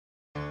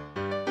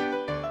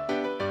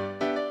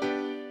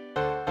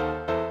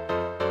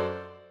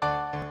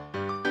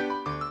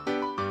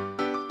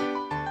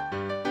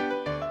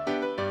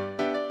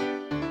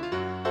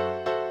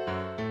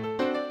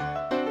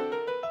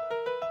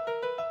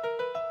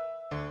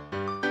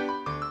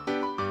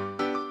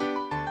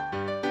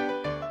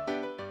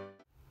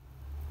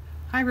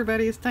Hi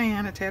everybody, it's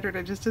Diane at Tattered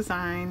Edges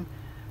Design.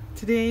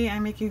 Today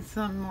I'm making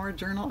some more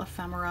journal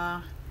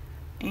ephemera,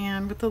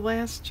 and with the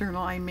last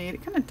journal I made,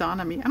 it kind of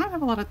dawned on me, I don't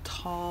have a lot of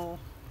tall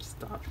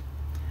stuff.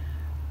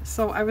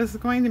 So I was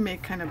going to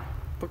make kind of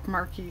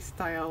bookmarky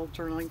style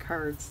journaling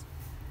cards.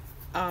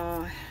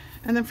 And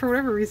then for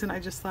whatever reason I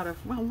just thought of,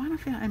 well, why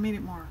don't I made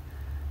it more,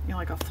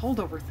 like a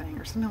fold-over thing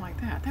or something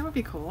like that. That would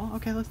be cool.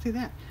 Okay, let's do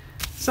that.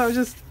 So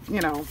just,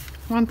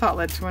 one thought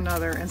led to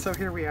another, and so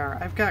here we are.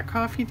 I've got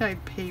coffee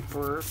dyed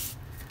paper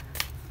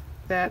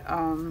that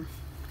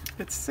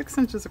it's 6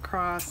 inches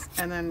across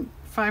and then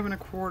 5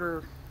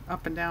 1/4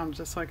 up and down,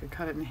 just so I could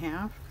cut it in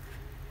half.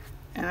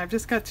 And I've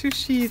just got 2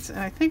 sheets, and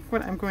I think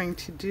what I'm going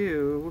to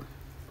do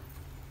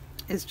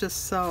is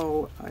just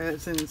sew,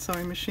 as in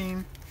sewing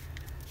machine,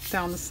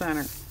 down the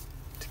center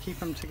to keep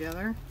them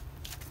together.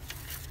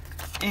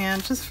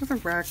 And just for the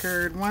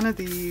record, one of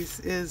these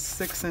is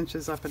 6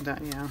 inches up and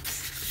down,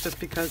 just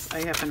because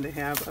I happen to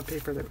have a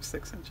paper that was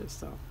 6 inches,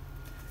 so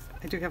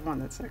I do have one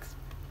that's 6.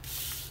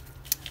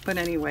 But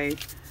anyway,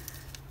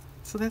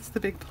 so that's the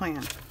big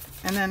plan.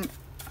 And then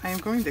I am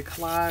going to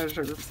collage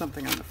or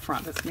something on the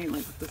front. That's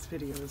mainly what this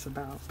video is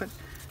about. But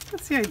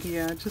that's the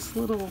idea, just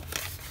little,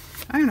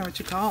 I don't know what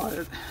you call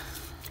it,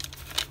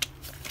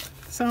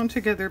 sewn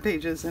together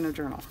pages in a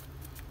journal.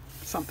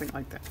 Something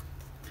like that.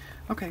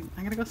 Okay,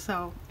 I'm gonna go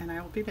sew and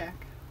I will be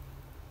back.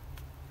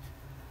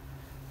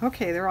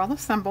 Okay, they're all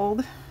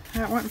assembled.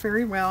 That went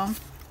very well.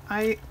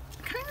 I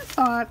kind of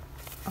thought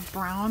a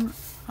brown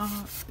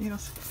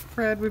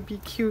spread would be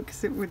cute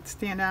because it would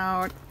stand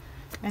out,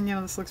 and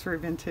this looks very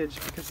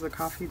vintage because of the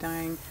coffee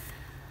dyeing.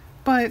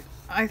 But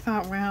I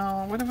thought,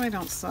 well, what if I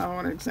don't sew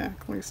it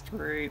exactly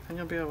straight? And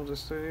you'll be able to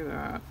see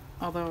that.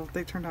 Although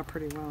they turned out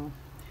pretty well.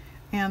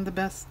 And the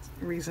best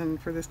reason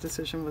for this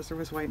decision was there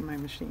was white in my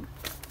machine.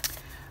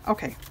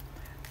 Okay.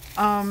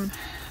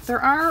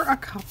 There are a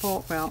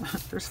couple, well,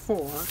 there's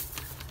 4.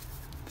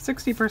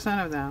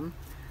 60% of them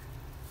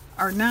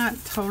are not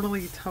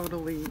totally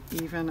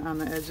even on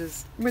the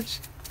edges, which,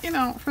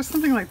 for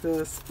something like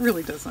this,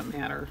 really doesn't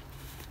matter.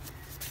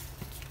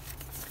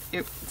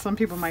 Some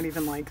people might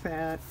even like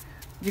that.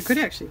 You could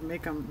actually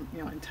make them,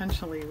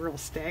 intentionally real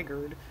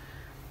staggered.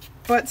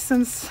 But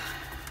since,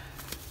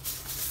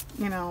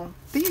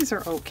 these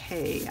are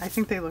okay, I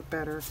think they look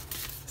better.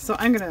 So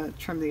I'm going to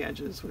trim the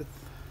edges with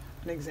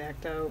an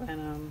X-Acto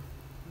and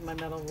my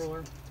metal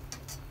ruler.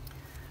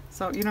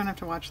 So you don't have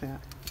to watch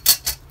that.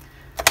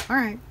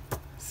 Alright,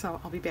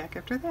 so I'll be back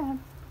after that.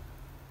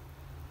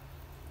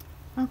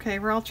 Okay,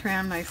 we're all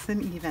trimmed nice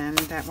and even.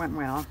 That went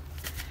well.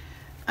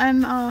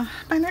 And my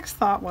next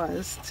thought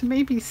was to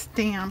maybe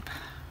stamp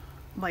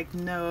like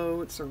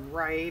notes or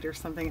write or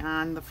something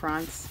on the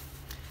fronts.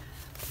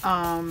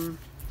 But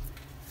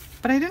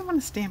I didn't want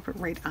to stamp it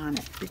right on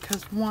it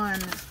because, one,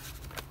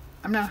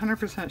 I'm not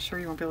 100% sure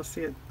you won't be able to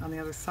see it on the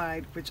other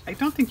side, which I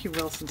don't think you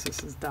will since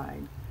this is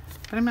dyed,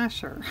 but I'm not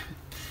sure.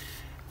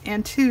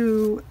 And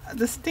 2,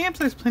 the stamps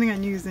I was planning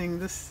on using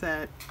this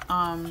set,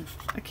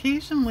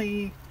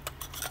 occasionally,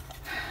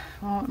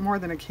 well, more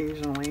than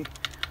occasionally,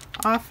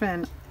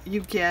 often you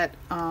get,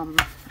 or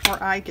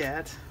I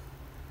get,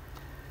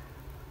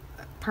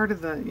 part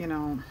of the,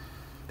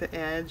 the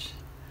edge.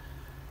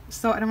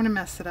 So I don't want to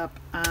mess it up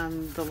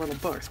on the little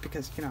books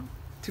because,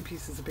 2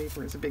 pieces of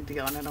paper is a big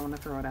deal and I don't want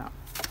to throw it out.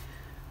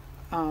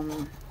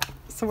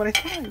 So what I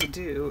thought I would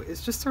do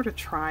is just sort of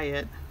try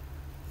it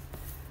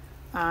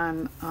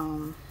on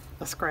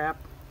a scrap,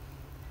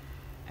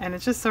 and it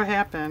just so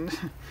happened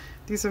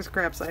these are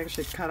scraps I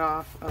actually cut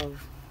off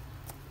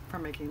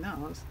from making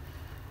those.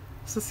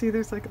 So see,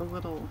 there's like a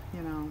little,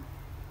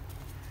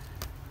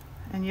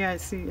 and yeah, I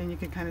see, and you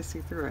can kind of see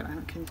through it.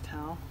 Can you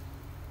tell?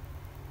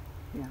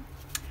 Yeah.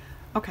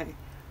 Okay,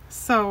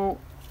 so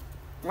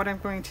what I'm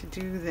going to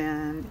do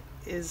then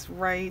is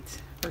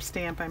write, or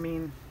stamp, I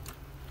mean,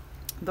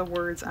 the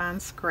words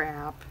on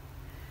scrap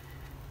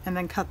and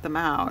then cut them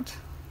out.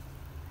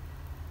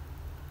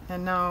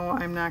 And no,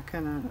 I'm not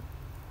gonna,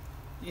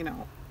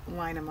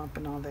 line them up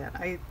and all that.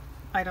 I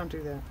don't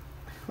do that.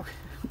 What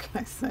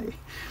can I say?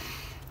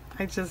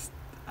 I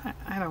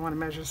don't want to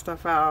measure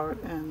stuff out,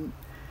 and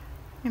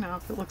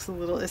if it looks a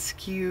little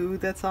askew,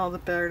 that's all the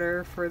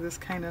better for this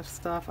kind of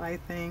stuff, I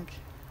think.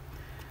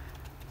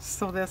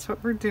 So that's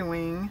what we're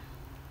doing.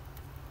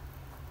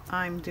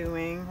 I'm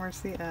doing, where's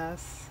the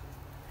S?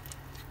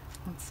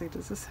 Let's see,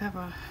 does this have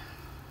a,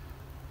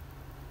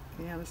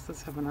 yeah, this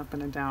does have an up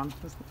and a down.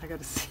 I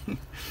gotta see,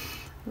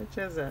 which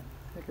is it?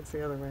 I think it's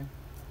the other way.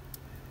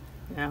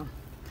 Yeah.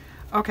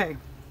 Okay,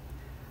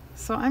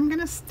 so I'm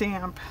gonna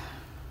stamp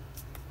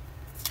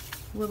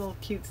little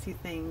cutesy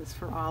things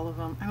for all of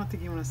them. I don't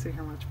think you want to see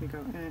how much we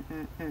go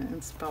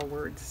and spell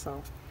words,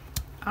 so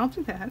I'll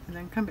do that and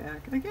then come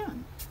back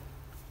again.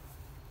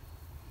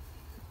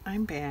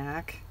 I'm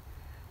back.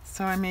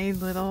 So I made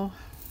little,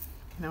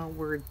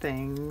 word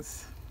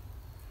things.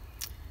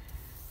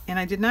 And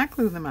I did not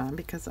glue them on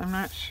because I'm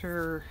not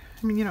sure,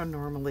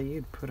 normally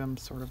you'd put them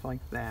sort of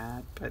like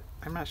that, but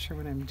I'm not sure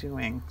what I'm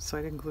doing, so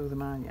I didn't glue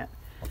them on yet.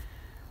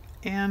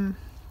 And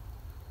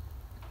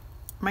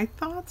my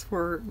thoughts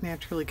were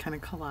naturally kind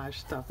of collage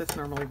stuff. That's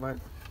normally what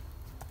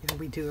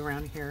we do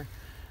around here.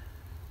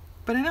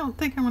 But I don't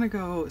think I want to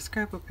go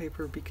scrapbook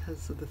paper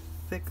because of the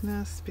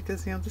thickness,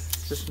 because this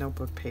is just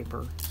notebook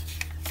paper.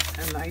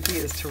 And the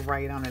idea is to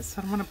write on it. So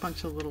I don't want a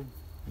bunch of little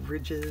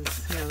ridges,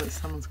 that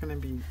someone's going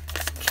to be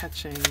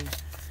catching.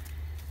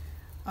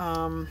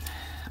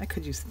 I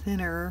could use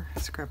thinner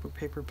scrapbook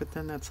paper, but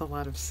then that's a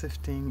lot of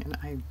sifting, and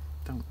I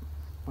don't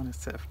want to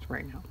sift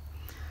right now.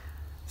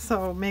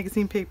 So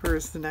magazine paper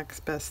is the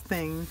next best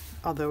thing,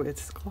 although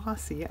it's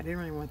glossy. I didn't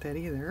really want that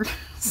either.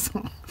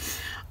 So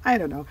I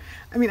don't know.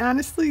 I mean,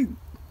 honestly,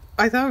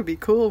 I thought it would be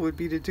cool would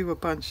be to do a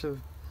bunch of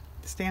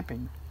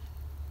stamping,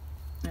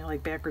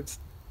 like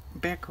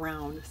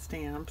background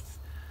stamps,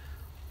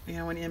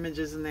 and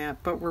images and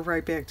that. But we're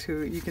right back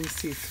to, you can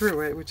see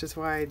through it, which is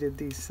why I did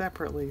these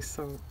separately.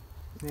 So,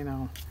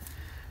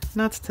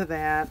 nuts to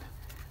that.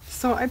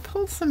 So I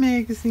pulled some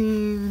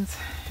magazines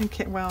and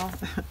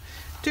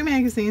 2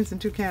 magazines and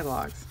 2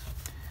 catalogs.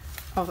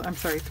 Oh, I'm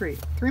sorry, 3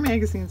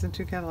 magazines and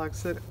 2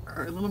 catalogs that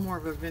are a little more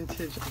of a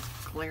vintage,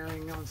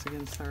 glaring once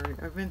again, sorry,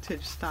 a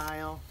vintage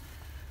style.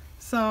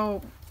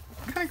 So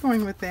I'm kind of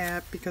going with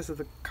that because of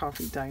the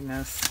coffee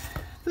dye-ness.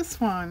 This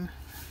one,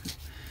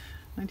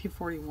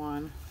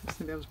 1941. I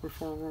think that was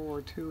before World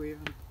War II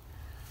even.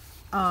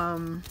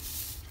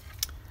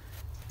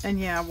 And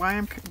yeah, why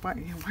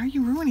are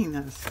you ruining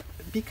this?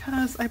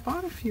 Because I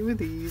bought a few of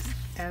these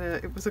at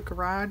it was a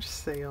garage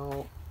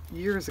sale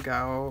years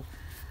ago.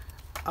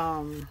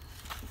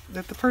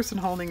 That the person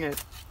holding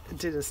it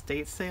did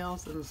estate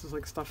sales, and this is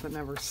like stuff that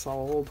never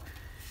sold.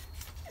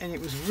 And it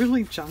was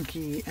really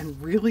junky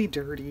and really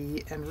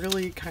dirty and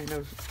really kind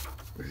of...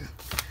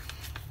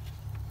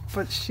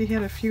 But she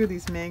had a few of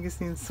these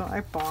magazines, so I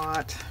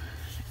bought,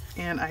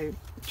 and I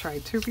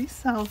tried to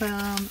resell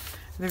them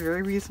at a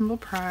very reasonable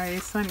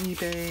price on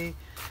eBay,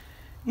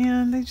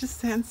 and they just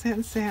sat and sat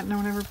and sat, and no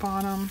one ever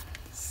bought them.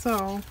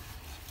 So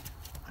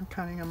I'm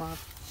cutting them up.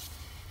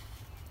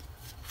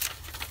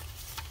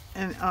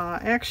 And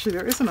actually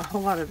there isn't a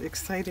whole lot of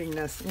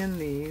excitingness in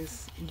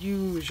these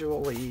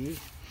usually,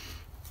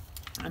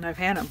 and I've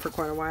had them for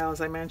quite a while,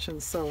 as I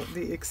mentioned, so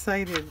the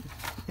excited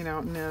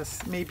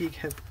ness maybe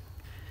have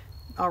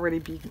already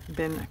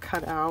been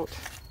cut out.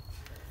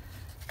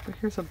 But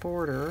here's a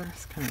border.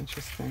 It's kind of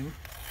interesting.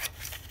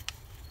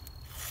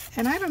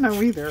 And I don't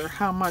know either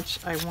how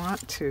much I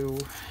want to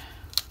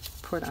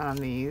put on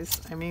these.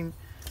 I mean,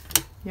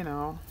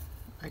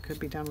 I could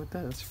be done with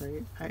this,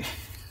 right?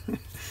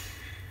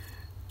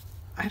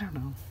 I don't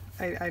know.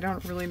 I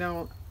don't really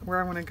know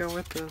where I want to go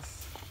with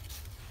this.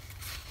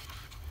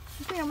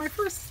 My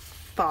first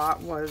thought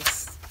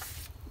was,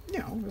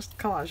 just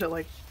collage it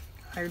like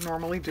I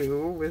normally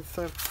do with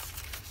a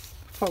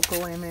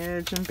focal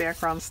image and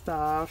background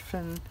stuff,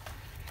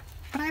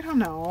 but I don't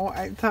know.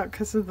 I thought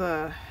because of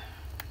the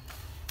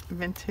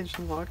vintage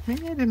look,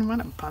 maybe I didn't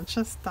want a bunch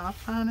of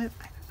stuff on it.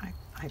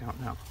 I don't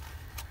know.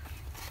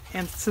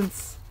 And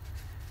since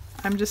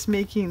I'm just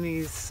making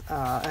these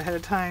ahead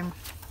of time,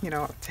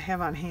 to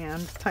have on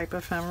hand type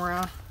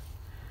ephemera,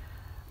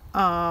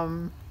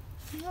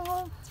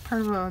 it's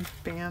part of a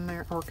band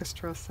there,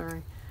 orchestra,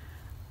 sorry.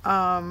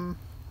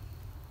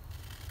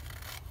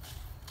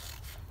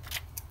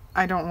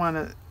 I don't want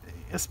to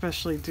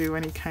especially do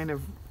any kind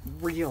of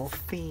real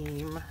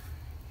theme.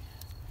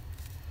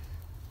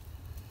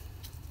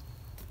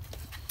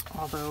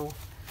 Although,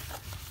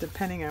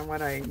 depending on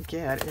what I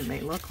get, it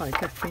may look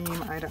like a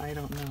theme. I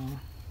don't know.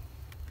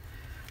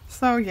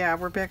 So yeah,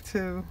 we're back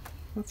to,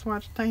 let's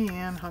watch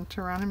Diane hunt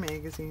around in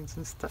magazines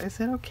and stuff. Is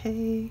it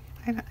okay?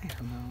 I don't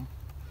know.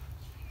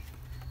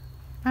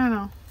 I don't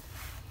know.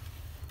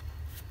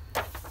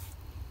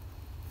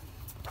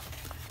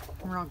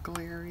 We're all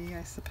glary,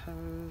 I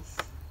suppose.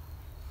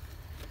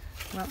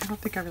 Well, I don't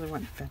think I really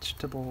want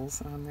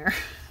vegetables on there.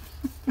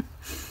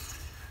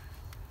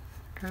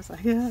 Because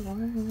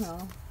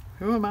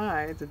who am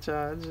I to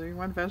judge? You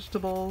want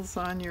vegetables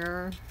on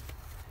your...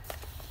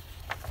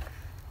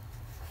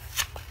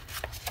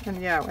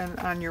 And yeah, and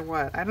on your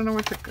what? I don't know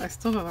I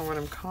still don't know what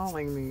I'm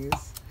calling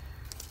these.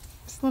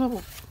 This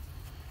little...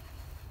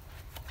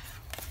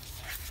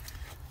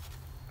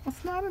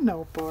 It's not a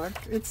notebook.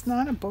 It's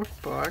not a book.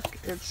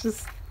 It's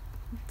just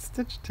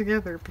stitched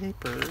together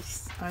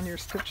papers. On your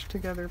stitched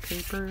together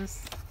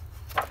papers.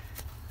 I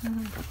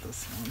got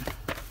this one.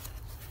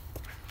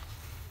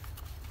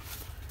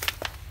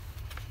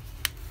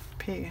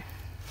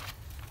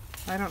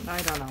 I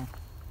don't know.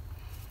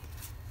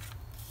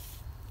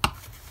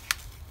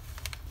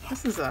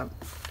 This is a,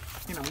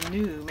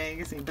 new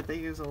magazine, but they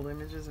use old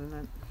images in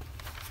it.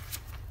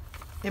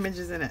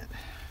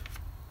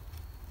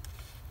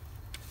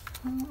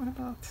 Oh, what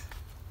about?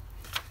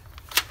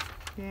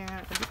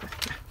 Yeah,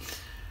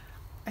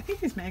 I think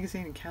these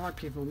magazine and calendar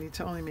people need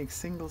to only make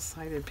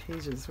single-sided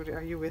pages.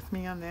 Are you with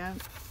me on that?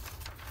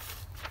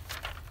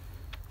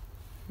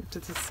 You have to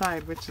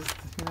decide which is,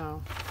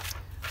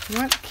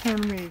 what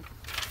can we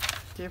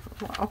give?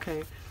 Well,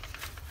 okay,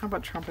 how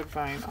about Trumpet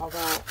Vine?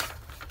 Although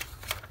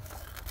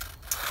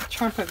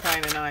Trumpet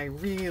Vine and I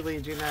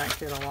really do not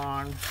get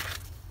along.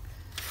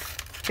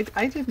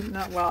 I didn't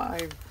know. Well,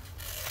 okay.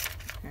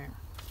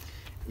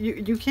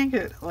 You can't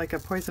get like a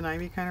poison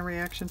ivy kind of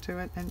reaction to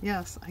it, and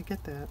yes, I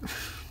get that.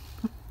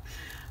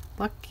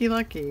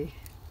 Lucky.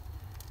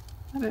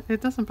 But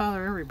it doesn't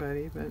bother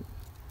everybody, but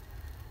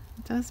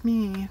it does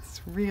me.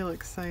 It's real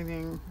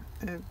exciting.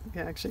 It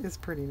actually is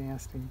pretty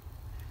nasty.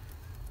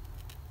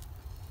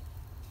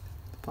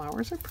 The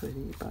flowers are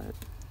pretty, but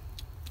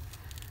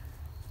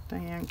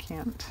Diane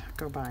can't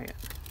go by it.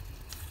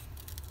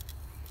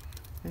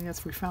 And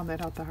yes, we found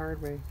that out the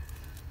hard way.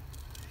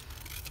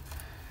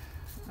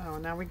 Oh,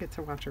 now we get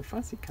to watch her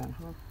fussy cut,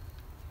 huh?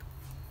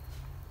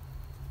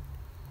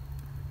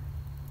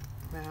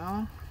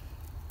 Well,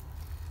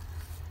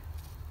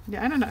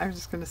 yeah, I don't know. I was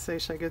just going to say,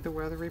 should I give the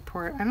weather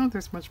report? I don't know if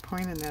there's much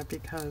point in that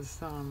because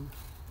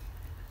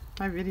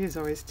my videos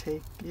always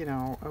take, you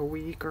know, a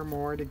week or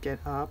more to get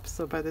up.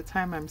 So by the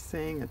time I'm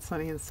saying it's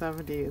sunny and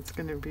 70, it's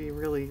going to be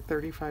really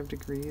 35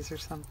 degrees or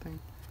something.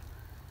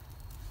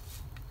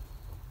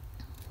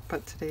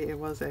 But today it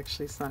was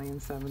actually sunny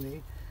and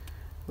 70,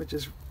 which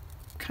is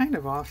kind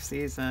of off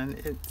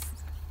season.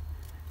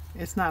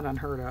 It's not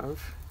unheard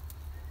of.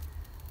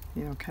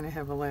 You know, kind of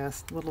have a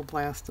last little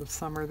blast of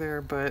summer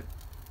there, but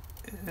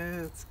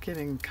it's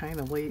getting kind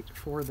of late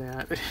for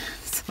that.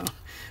 So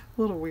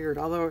a little weird,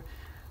 although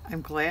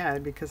I'm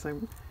glad because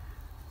I'm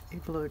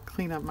able to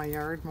clean up my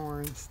yard more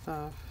and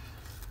stuff.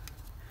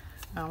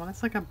 Oh, well,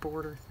 that's like a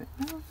border thing.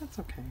 Oh, that's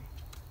okay.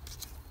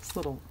 This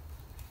little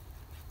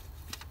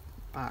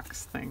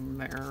box thing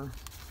there.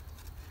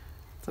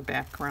 It's a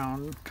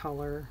background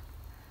color.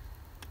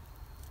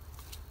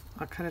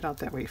 I'll cut it out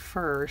that way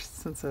first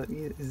since it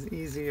is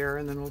easier,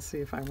 and then we'll see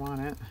if I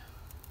want it.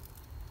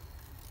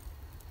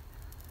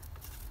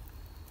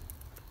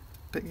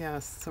 But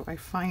yes, so I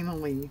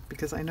finally,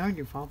 because I know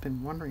you've all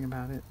been wondering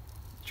about it,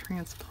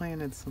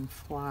 transplanted some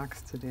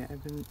phlox today.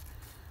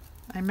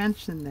 I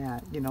mentioned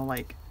that, you know,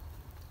 like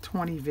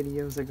 20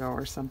 videos ago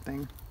or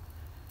something.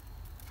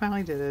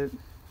 Finally did it.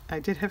 I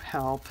did have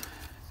help,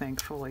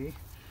 thankfully.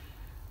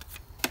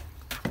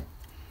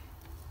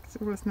 'Cause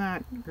it was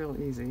not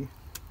real easy.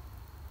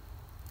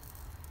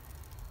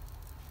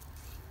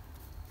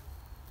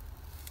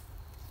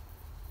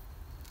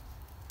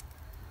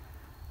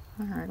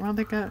 Alright, well,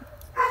 they got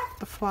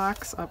the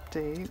phlox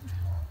update.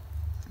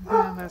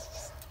 And there's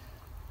just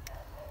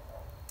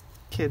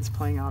kids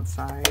playing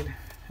outside,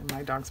 and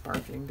my dog's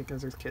barking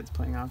because there's kids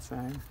playing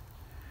outside.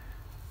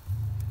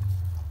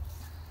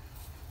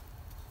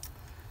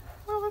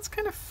 Well, that's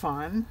kind of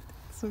fun.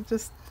 So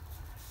just,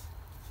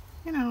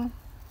 you know,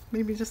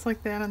 maybe just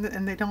like that,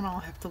 and they don't all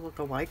have to look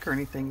alike or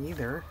anything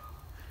either.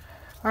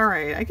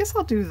 Alright, I guess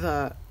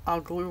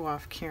I'll glue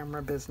off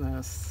camera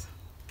business.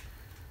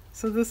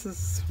 So this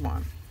is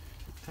one.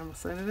 And we'll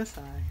set it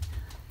aside.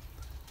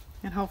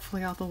 And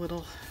hopefully all the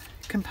little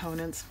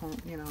components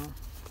won't, you know,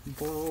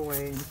 blow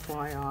away and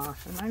fly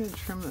off. And I didn't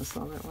trim this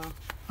all that well.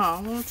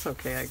 Oh, well, it's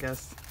okay, I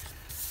guess.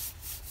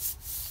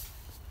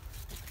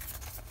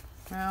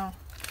 Well,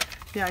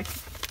 yeah, I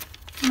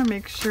want to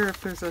make sure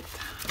if there's a,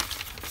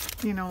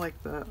 you know,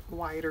 like the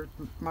wider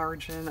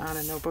margin on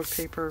a notebook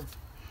paper.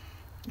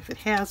 If it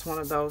has one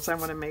of those, I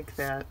want to make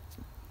that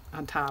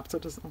on top so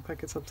it doesn't look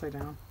like it's upside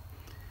down.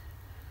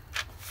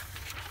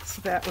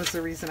 So that was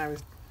the reason I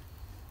was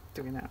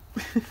doing that.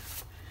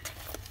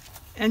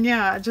 And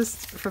yeah,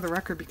 just for the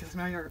record, because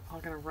now you're all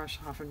going to rush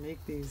off and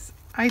make these,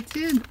 I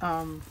did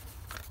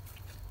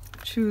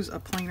choose a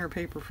plainer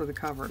paper for the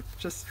cover,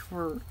 just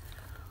for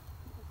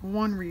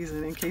one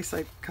reason, in case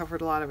I covered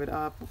a lot of it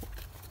up.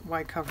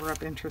 Why cover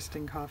up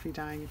interesting coffee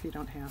dyeing if you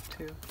don't have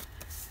to?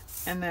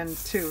 And then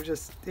two,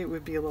 just it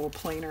would be a little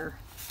plainer,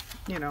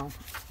 you know,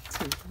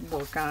 to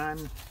work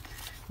on.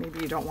 Maybe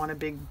you don't want a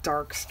big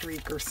dark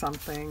streak or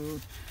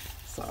something.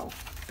 So,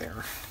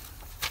 there.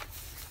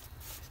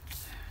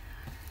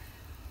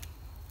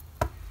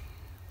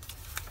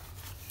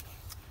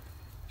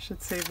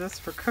 Should save this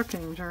for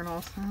cooking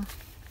journals. Huh?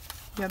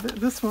 Yeah,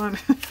 this one,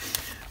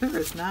 there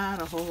is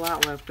not a whole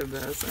lot left of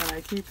this. And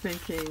I keep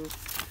thinking,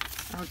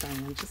 oh,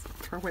 Diane, just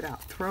throw it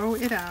out. Throw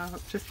it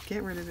out. Just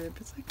get rid of it.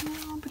 But it's like,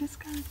 no, but it's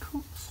got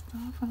cool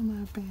stuff on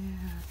the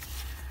back.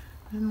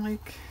 And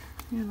like,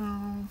 you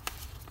know,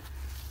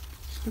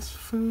 this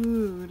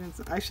food.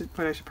 What I should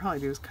probably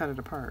do is cut it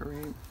apart,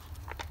 right?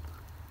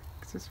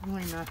 Because there's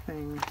really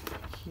nothing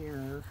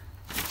here.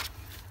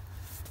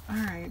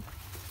 Alright.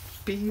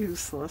 Be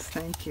useless,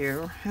 thank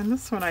you. And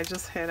this one I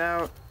just had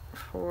out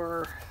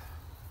for,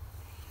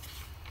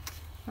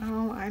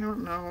 oh, I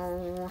don't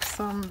know,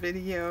 some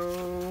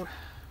video.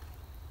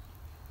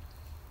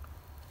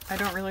 I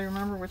don't really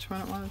remember which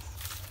one it was.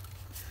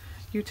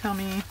 You tell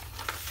me.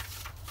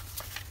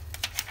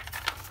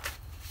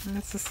 And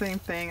it's the same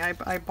thing.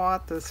 I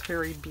bought this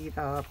very beat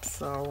up,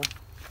 so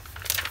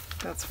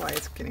that's why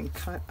it's getting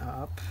cut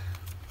up.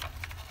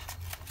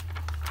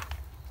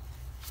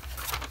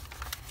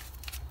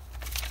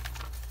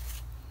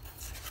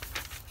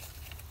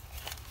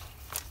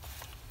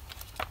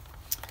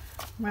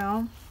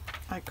 Well,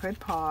 I could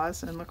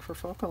pause and look for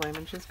focal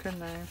images,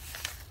 couldn't I?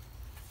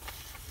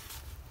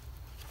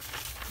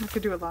 I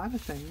could do a lot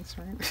of things,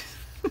 right?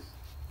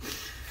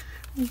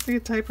 Let's see a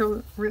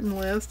typewritten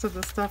list of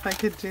the stuff I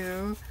could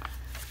do.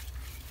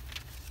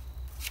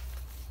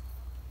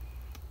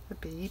 The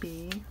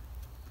baby.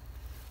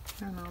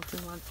 I don't know if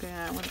we want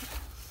that.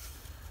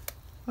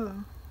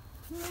 Oh,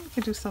 well, we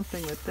could do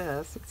something with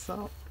this. It's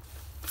a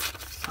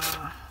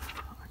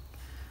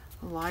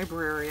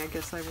library, I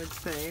guess I would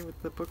say, with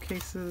the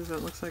bookcases.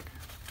 It looks like,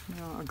 you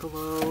know, a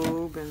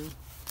globe and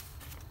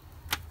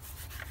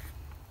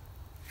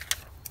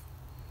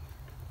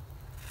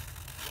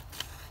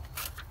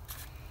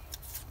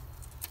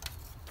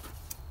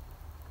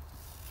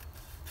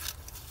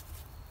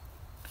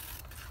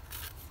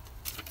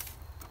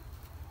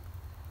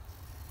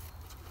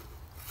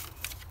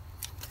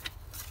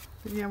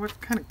yeah,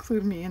 what kind of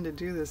clued me in to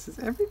do this is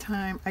every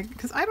time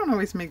because I don't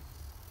always make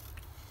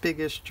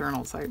biggish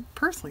journals. I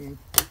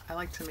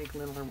like to make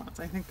littler ones.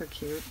 I think they're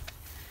cute.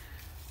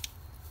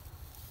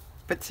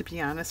 But to be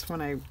honest,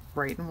 when I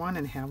write in one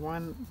and have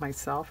one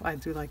myself, I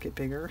do like it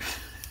bigger.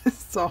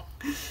 So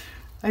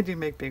I do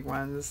make big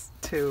ones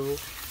too.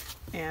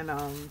 And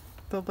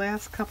the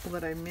last couple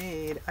that I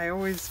made, I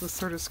always was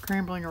sort of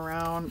scrambling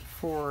around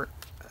for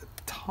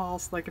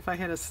tall, like if I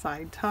had a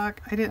side tuck,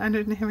 I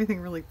didn't have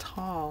anything really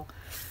tall.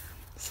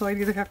 So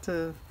I'd either have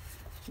to,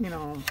 you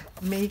know,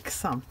 make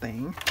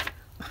something,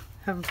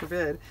 heaven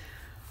forbid,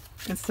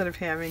 instead of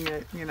having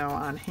it, you know,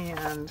 on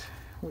hand,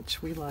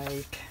 which we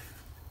like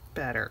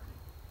better.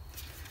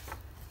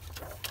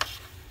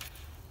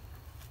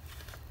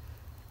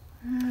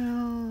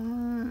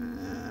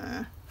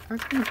 Well, I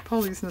was going to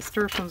pull these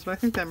nasturtiums, but I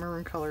think that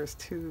maroon color is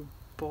too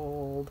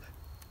bold.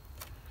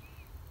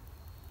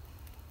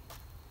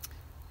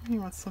 You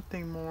want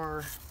something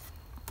more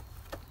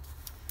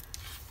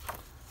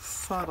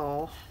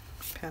subtle,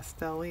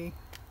 pastel-y.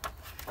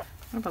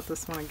 What about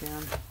this one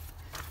again?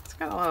 It's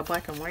got a lot of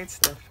black and white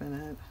stuff in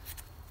it.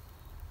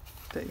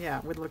 That,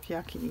 yeah, would look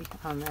yucky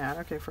on that.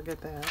 Okay,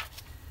 forget that.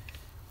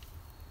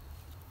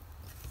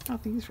 How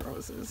about these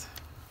roses?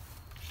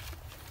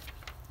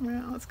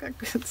 Well, it's got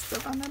good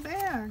stuff on the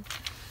back.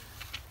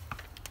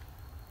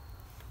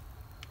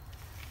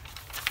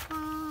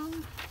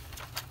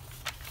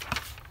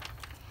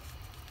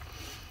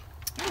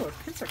 Oh,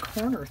 it's a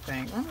corner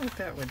thing. I wonder what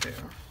that would do.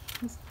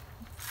 Let's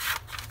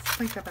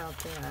think about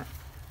that.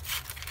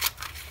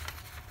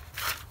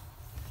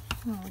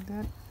 Oh,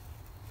 that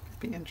could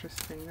be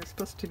interesting. They're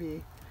supposed to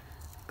be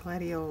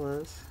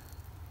gladiolas.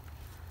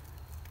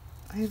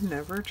 I have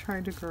never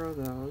tried to grow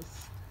those.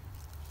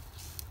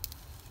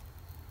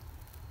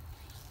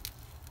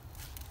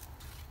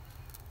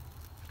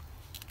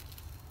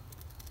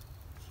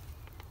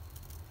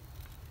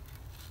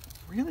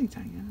 Really,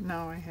 Diane?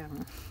 No, I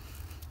haven't.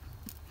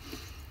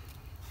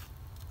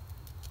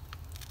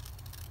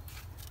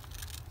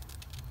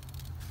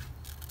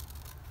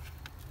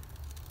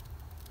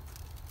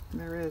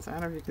 There is. I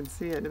don't know if you can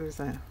see it. There's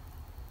a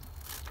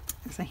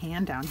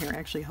hand down here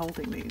actually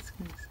holding these.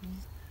 Can you see?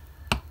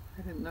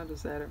 I didn't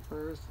notice that at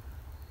first.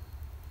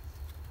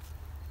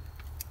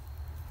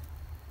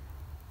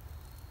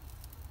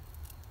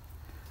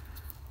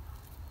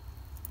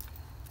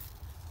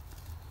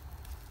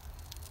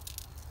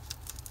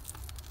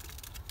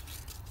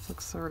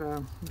 Looks sort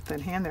of, with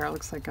that hand there, it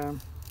looks like a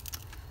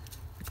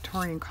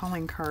Victorian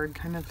calling card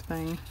kind of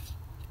thing.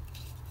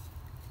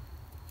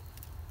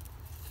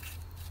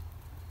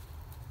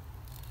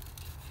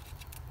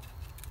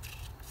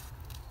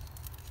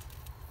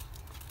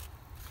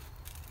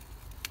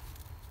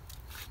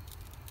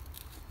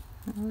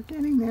 We're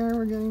getting there,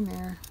 we're getting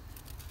there.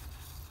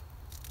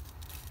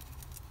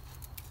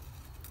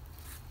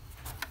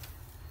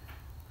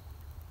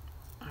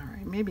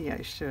 Alright, maybe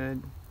I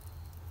should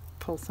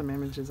pull some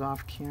images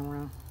off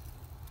camera.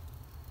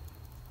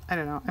 I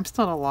don't know. I'm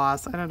still at a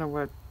loss. I don't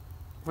know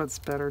what's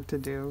better to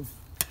do.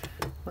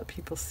 Let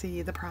people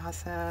see the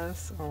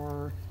process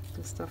or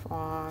do stuff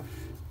off.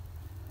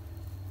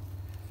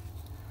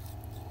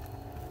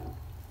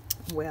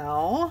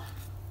 Well,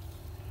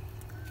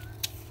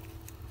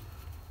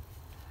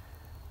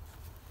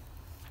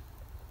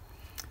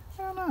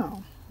 I don't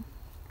know.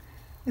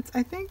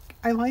 I think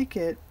I like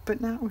it,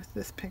 but not with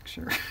this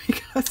picture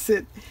because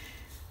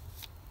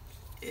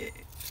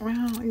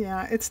well,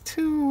 yeah, it's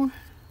too,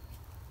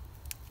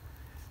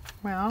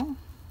 well,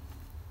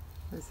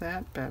 is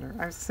that better?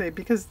 I would say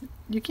because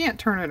you can't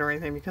turn it or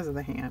anything because of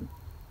the hand,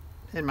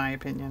 in my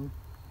opinion.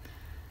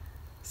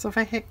 So if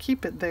I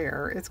keep it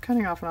there, it's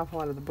cutting off an awful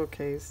lot of the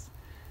bookcase.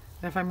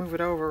 And if I move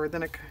it over,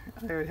 then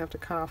I would have to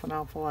cut off an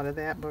awful lot of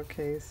that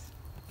bookcase.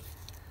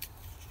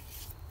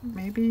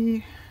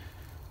 Maybe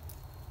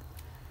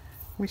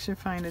we should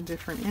find a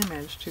different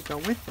image to go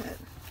with it.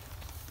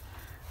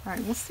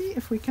 Alright, we'll see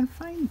if we can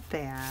find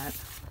that.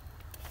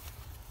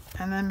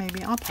 And then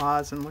maybe I'll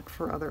pause and look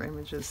for other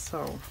images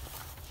so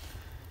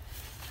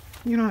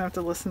you don't have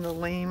to listen to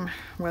lame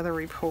weather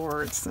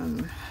reports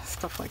and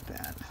stuff like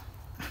that.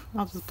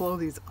 I'll just blow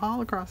these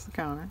all across the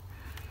counter.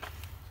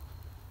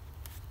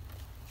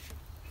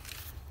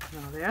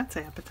 Now that's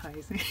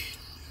appetizing.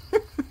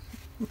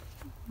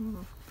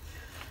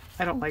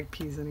 I don't like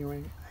peas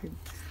anyway.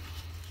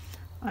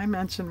 I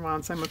mentioned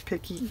once I'm a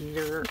picky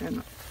eater,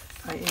 and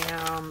I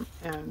am,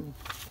 and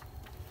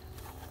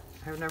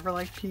I've never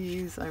liked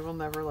peas. I will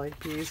never like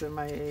peas at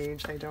my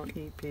age. I don't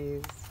eat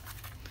peas.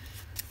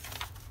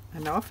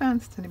 And no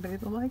offense to anybody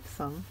that likes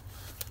them.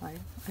 I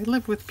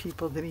live with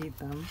people that eat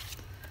them.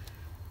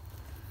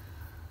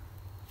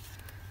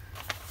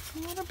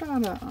 What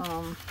about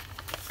a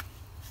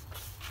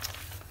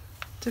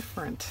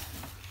different?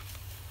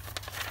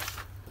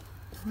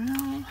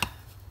 Well,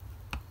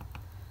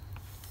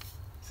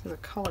 so the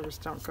colors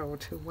don't go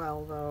too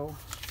well though.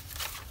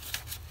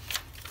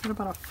 What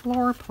about a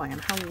floor plan?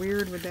 How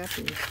weird would that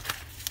be?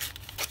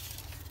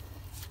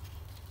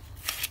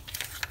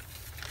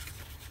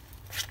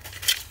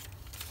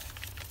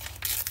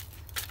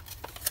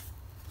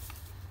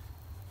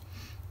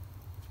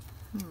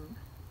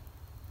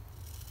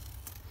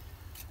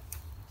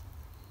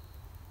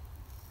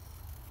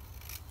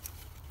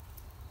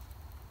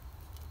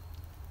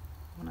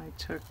 When I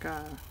took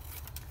a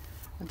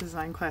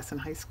design class in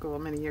high school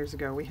many years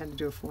ago, we had to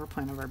do a floor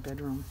plan of our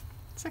bedroom.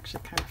 It's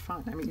actually kind of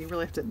fun. I mean, you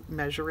really have to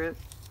measure it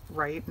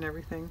right and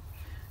everything.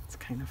 It's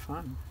kind of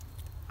fun,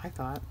 I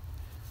thought.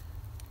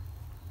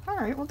 All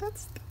right, well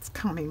that's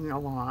coming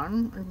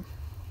along.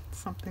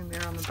 Something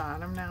there on the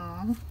bottom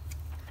now.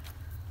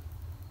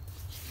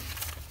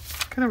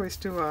 Could always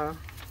do a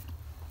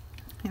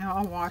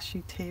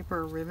washi tape or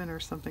a ribbon or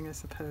something, I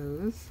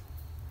suppose.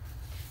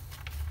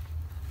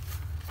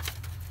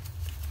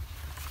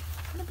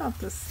 What about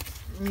this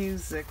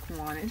music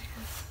one? It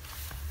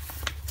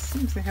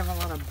seems to have a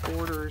lot of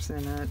borders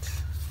in it.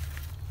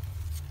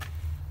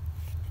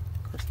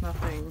 Of course,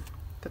 nothing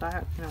that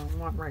I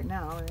want right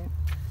now, right?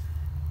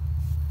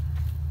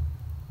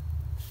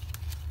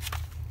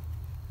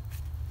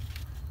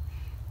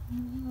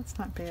 That's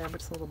not bad, but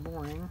it's a little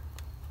boring.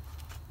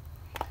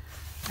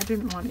 I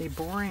didn't want a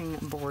boring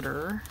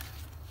border.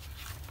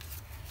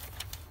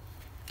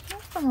 I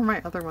don't know where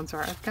my other ones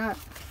are. I've got,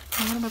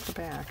 what about the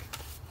back?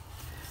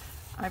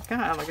 I've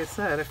got, like I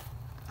said,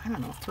 I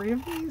don't know, 3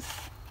 of these?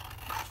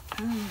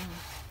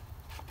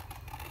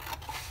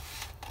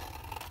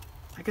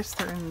 I guess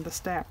they're in the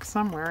stack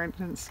somewhere. I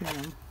didn't see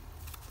them.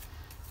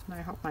 And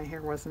I hope my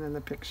hair wasn't in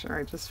the picture.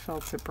 I just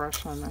felt it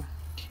brush on the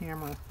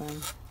camera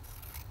thing.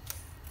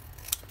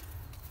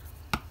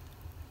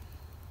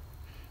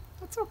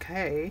 That's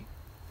okay.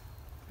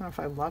 I don't know if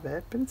I love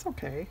it, but it's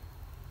okay.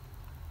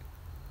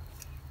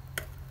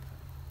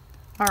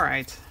 All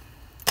right.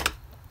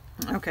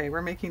 Okay,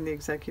 we're making the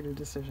executive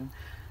decision.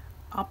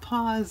 I'll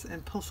pause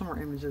and pull some more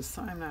images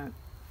so I'm not,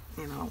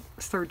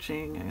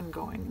 searching and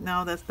going,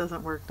 no, that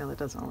doesn't work, no, that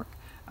doesn't work.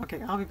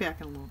 Okay, I'll be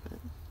back in a little bit.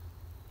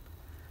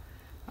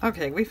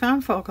 Okay, we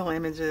found focal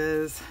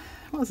images.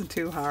 It wasn't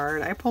too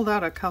hard. I pulled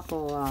out a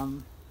couple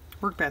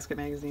Workbasket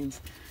magazines.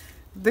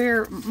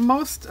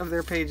 Most of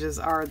their pages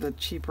are the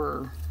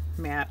cheaper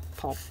matte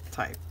pulp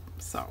type.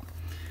 So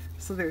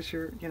there's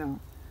your,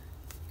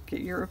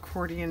 get your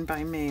accordion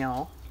by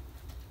mail,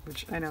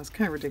 which I know is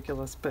kind of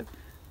ridiculous, but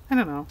I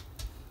don't know.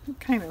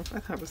 I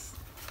thought it was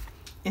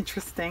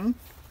interesting.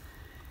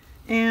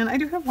 And I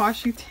do have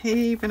washi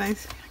tape, and I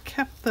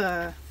kept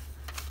the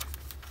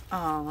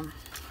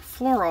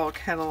floral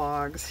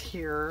catalogs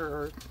here,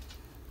 or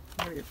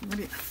what do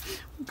you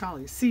call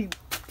these? Seed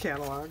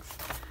catalogs.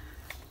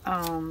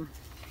 So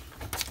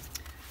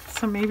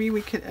maybe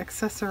we could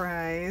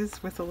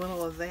accessorize with a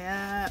little of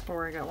that,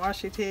 or I got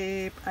washi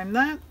tape. I'm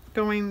not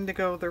going to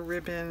go the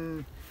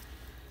ribbon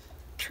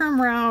trim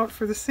route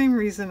for the same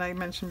reason I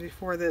mentioned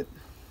before, that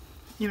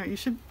you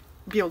should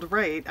be able to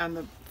write on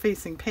the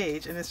facing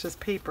page, and it's just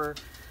paper,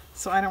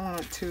 so I don't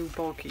want it too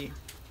bulky.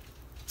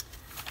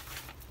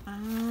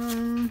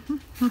 And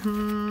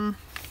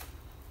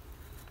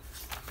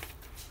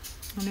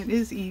it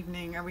is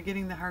evening. Are we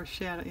getting the harsh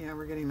shadow? Yeah,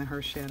 we're getting the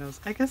harsh shadows.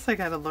 I guess I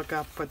gotta look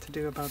up what to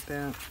do about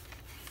that.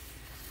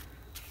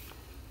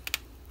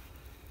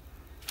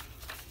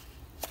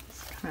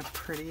 It's kind of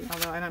pretty,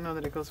 although I don't know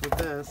that it goes with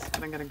this,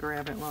 but I'm gonna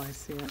grab it while I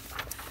see it.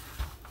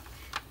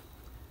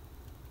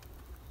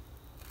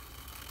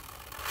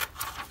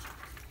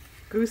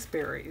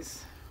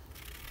 Gooseberries.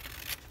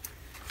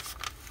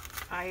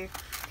 I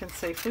can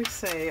safely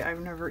say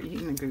I've never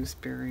eaten a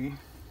gooseberry.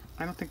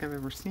 I don't think I've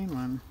ever seen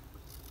one.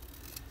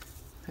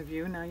 Have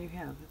you? Now you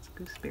have. It's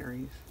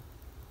gooseberries.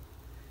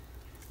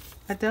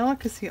 A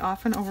delicacy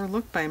often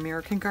overlooked by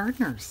American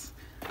gardeners.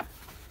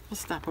 We'll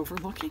stop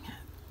overlooking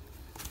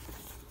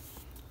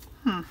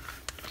it.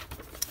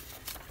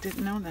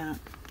 Didn't know that.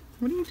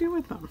 What do you do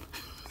with them?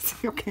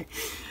 Okay.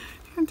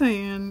 And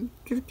Diane,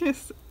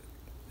 guess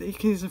you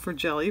can use them for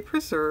jelly,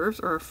 preserves,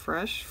 or a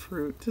fresh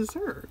fruit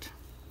dessert.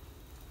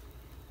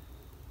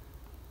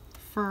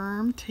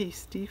 Firm,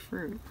 tasty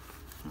fruit.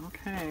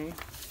 Okay.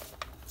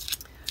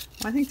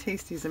 Well, I think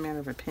tasty is a matter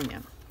of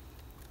opinion.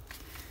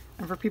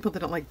 And for people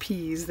that don't like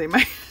peas, they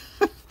might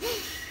they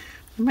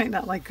might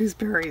not like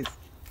gooseberries.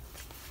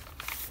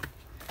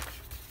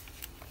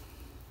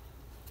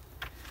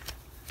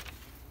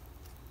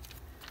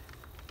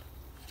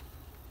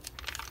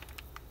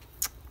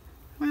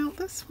 Well, Now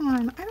this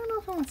one, I don't know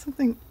if I want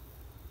something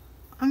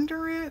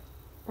under it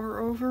or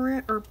over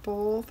it or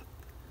both.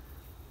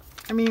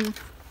 I mean,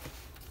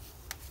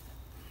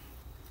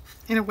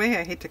 in a way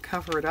I hate to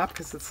cover it up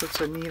because it's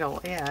such a neat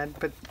old ad,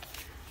 but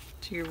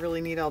do you really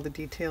need all the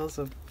details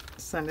of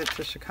Send It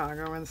to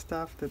Chicago and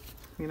stuff that,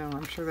 you know,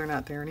 I'm sure they're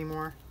not there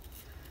anymore.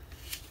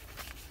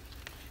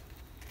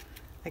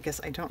 I guess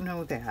I don't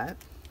know that.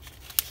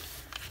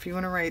 If you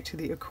want to write to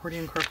the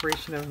Accordion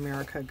Corporation of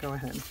America, go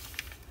ahead.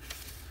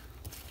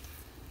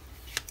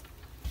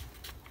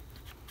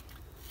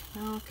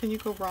 Well, can you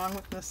go wrong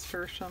with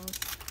nasturtiums?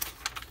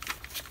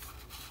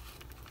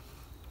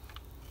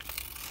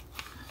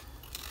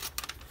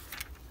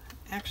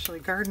 Actually,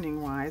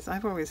 gardening wise,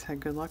 I've always had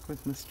good luck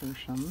with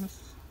nasturtiums.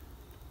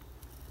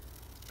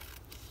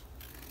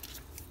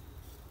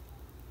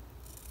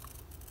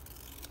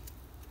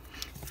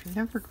 If you've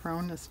never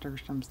grown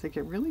nasturtiums, they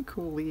get really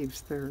cool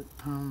leaves. They're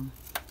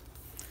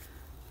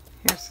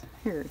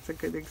here, it's a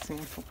good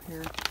example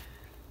here.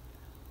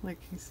 Like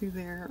you see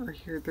there or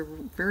here, they're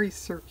very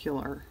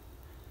circular.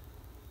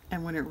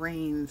 And when it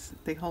rains,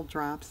 they hold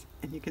drops,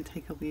 and you can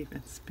take a leaf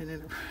and spin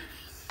it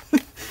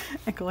around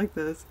and go like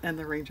this, and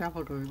the raindrop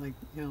will go like,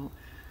 you know,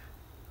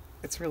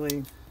 it's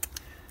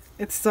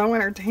so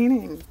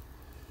entertaining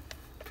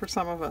for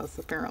some of us,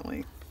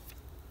 apparently.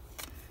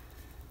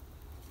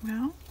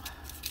 Well,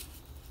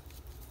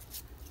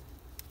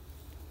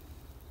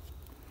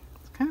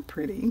 it's kind of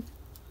pretty.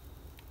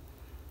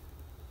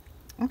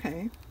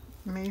 Okay,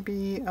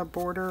 maybe a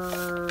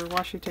border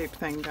washi tape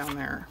thing down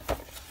there.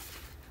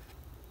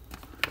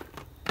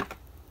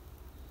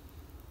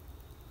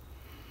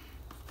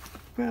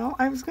 Well,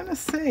 I was going to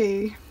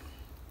say,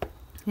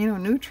 you know,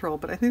 neutral,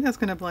 but I think that's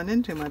going to blend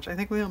in too much. I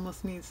think we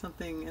almost need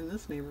something in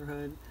this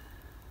neighborhood.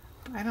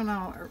 I don't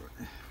know.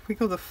 If we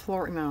go the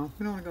floral, no,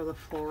 we don't want to go the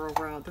floral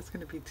route. That's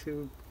going to be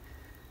too,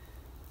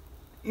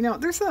 you know,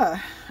 there's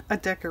a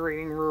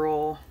decorating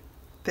rule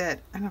that,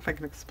 I don't know if I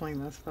can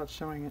explain this without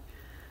showing it.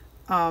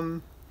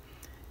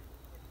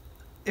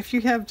 If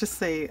you have just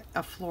say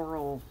a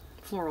floral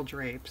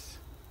drapes,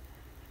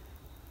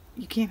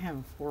 you can't have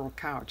a floral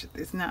couch.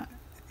 It's not,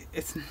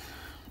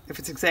 if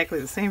it's exactly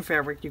the same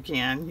fabric, you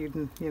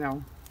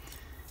know,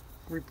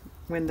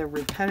 win the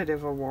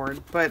repetitive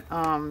award, but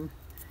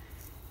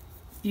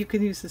you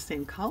can use the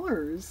same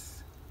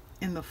colors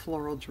in the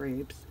floral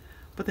drapes,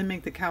 but then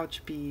make the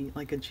couch be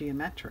like a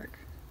geometric.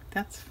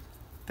 That's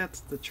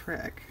the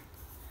trick.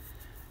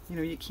 You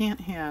know, you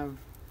can't have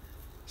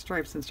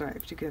stripes and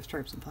stripes. You could have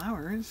stripes and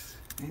flowers.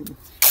 And,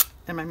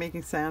 am I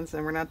making sense?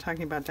 And we're not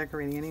talking about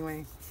decorating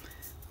anyway.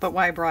 But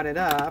why I brought it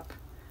up,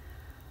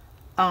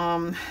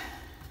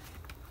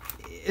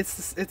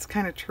 it's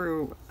kind of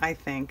true, I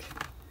think,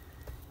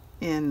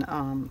 in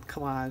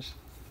collage.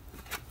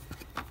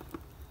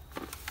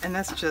 And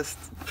that's just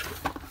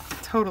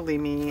totally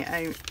me.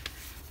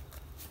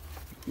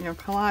 You know,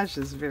 collage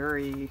is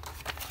very,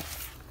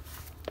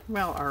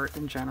 well, art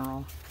in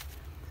general.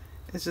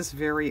 It's just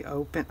very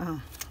open.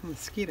 Oh, a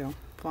mosquito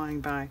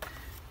flying by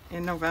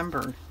in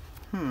November.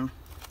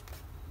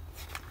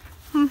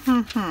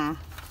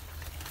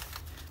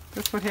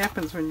 That's what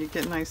happens when you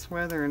get nice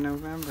weather in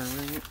November,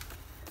 right?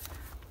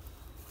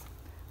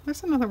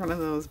 There's another one of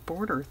those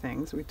border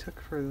things we took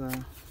for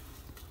the,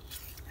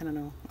 I don't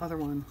know, other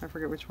one. I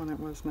forget which one it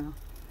was now.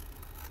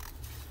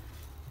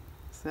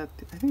 I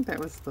think that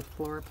was the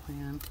floor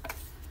plan.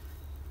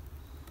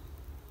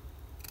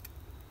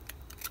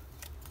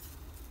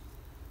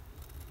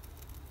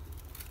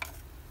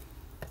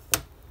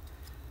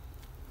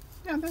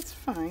 Yeah, that's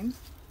fine.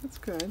 That's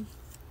good.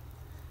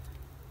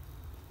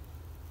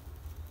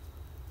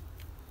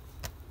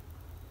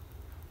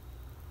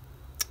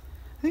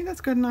 I think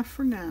that's good enough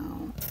for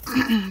now.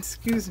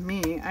 Excuse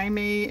me. I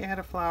may add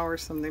a flower or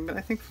something, but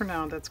I think for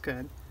now that's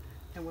good.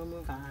 And we'll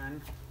move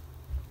on.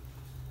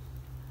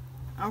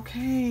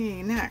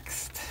 Okay,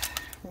 next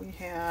we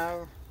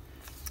have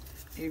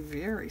a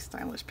very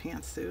stylish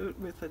pantsuit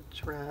with a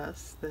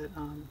dress that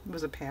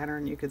was a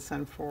pattern you could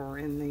send for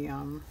in the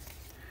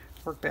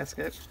work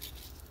basket.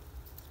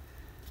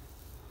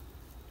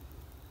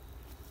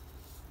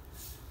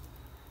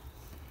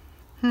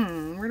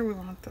 Where do we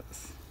want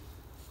this?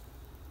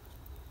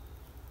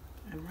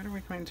 And what are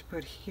we going to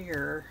put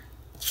here?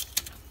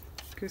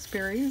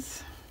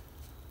 Gooseberries?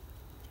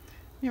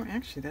 You know,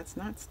 actually, that's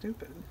not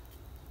stupid.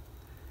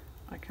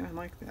 I kind of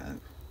like that.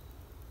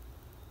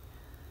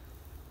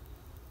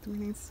 Do we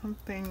need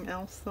something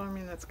else, though? I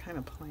mean, that's kind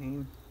of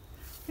plain.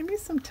 Maybe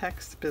some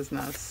text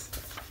business.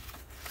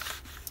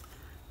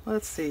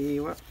 Let's see.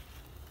 What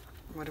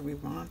do we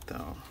want,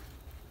 though?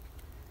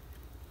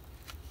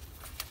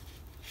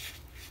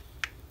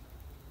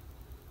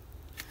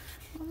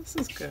 Well, this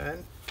is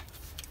good.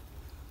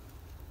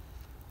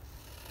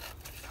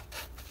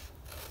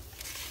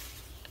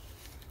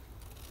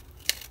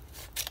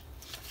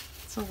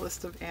 It's a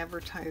list of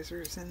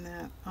advertisers in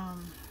that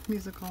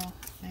musical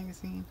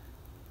magazine.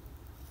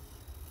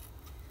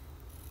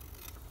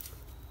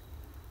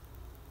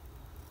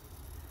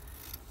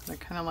 I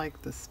kind of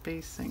like the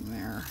spacing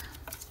there.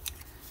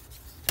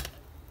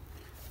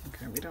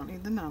 Okay, we don't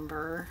need the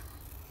number,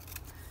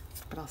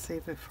 but I'll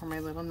save it for my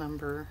little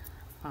number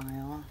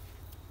file.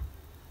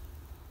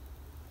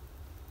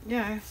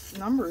 Yeah,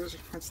 numbers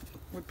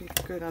would be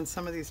good on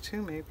some of these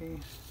too, maybe.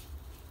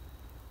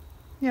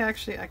 Yeah,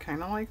 actually, I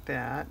kind of like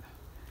that,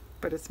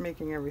 but it's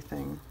making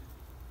everything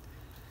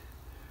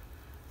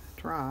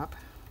drop.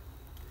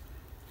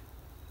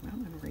 Well,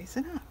 then raise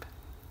it up.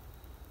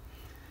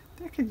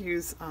 I could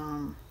use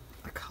a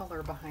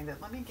color behind it.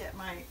 Let me get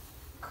my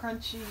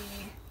crunchy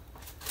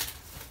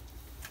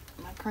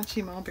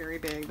mulberry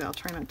bag, but I'll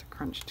try not to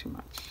crunch too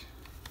much.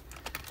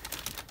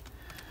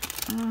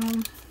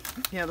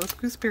 Yeah, those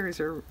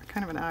gooseberries are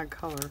kind of an odd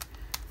color.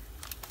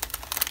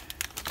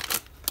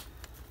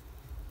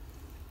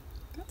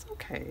 That's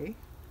okay.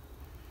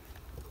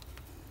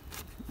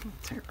 I'll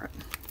tear it.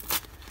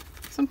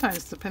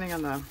 Sometimes, depending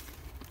on the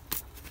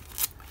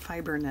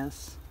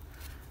fiberness,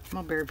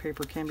 mulberry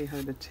paper can be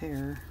hard to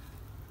tear.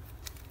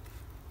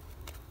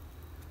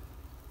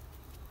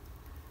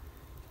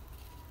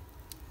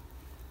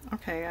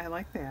 Okay, I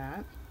like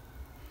that.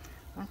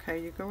 Okay,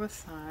 you go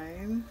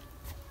aside.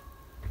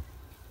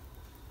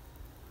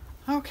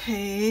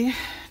 Okay,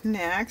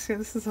 next. Yeah,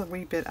 this is a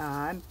wee bit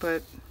odd,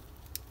 but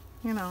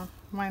you know,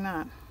 why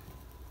not?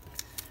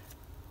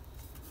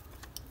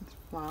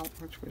 Wow,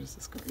 which way does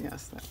this go?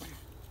 Yes, that way.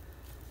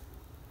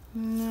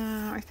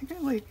 No, I think I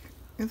like.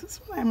 Is this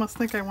one? I almost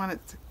think I want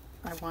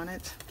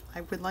it.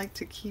 I would like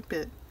to keep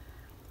it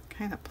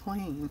kind of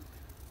plain.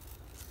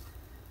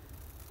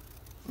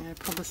 Yeah, I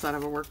pulled this out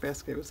of a work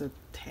basket. It was a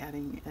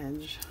tatting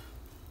edge.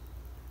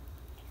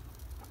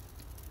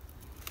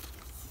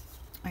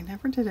 I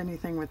never did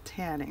anything with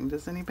tatting.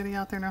 Does anybody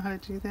out there know how to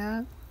do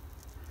that?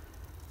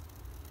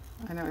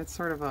 I know it's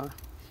sort of a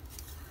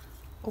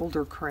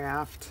older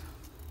craft.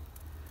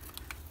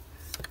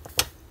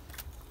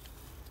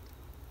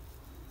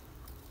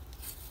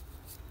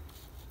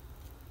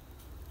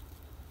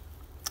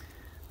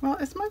 Well,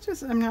 as much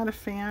as I'm not a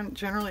fan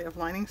generally of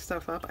lining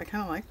stuff up, I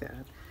kind of like that.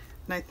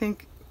 And I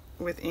think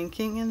with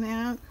inking in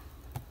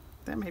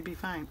that may be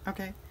fine.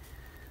 Okay.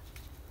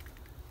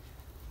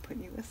 Put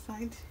you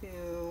aside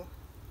too.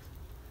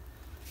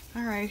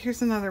 Alright,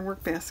 here's another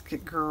work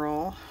basket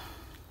girl.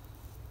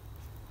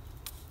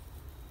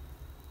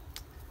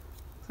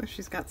 So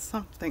she's got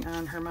something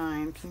on her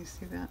mind. Can you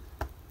see that?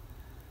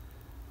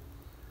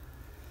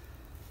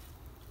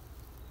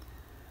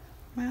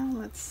 Well,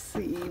 let's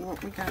see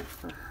what we got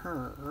for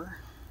her.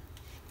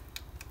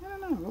 I don't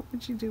know, what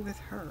would you do with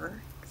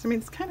her? Because, I mean,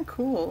 it's kind of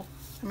cool.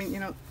 I mean, you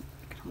know, you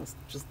can almost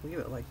just leave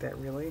it like that,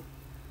 really.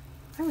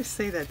 I always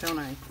say that, don't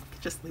I? You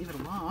could just leave it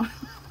alone.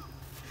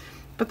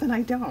 But then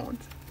I don't.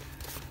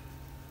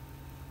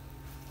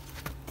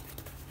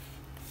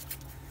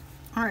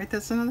 Alright,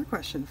 that's another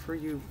question for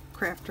you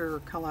crafter,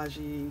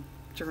 collage,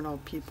 journal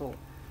people.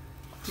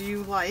 Do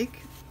you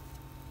like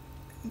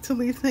to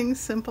leave things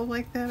simple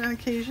like that on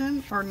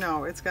occasion? Or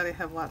no, it's got to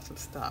have lots of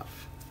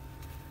stuff?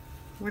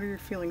 What are your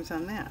feelings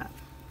on that?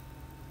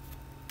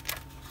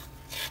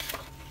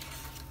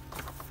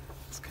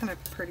 It's kind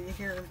of pretty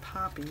here in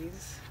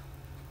poppies.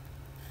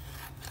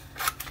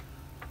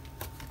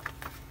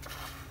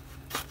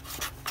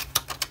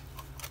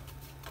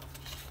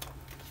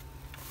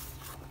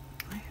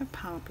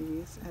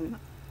 Poppies, and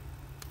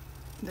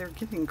they're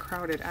getting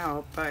crowded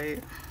out by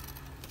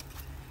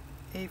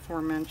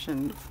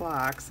aforementioned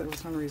phlox. That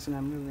was one reason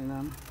I'm moving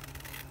them.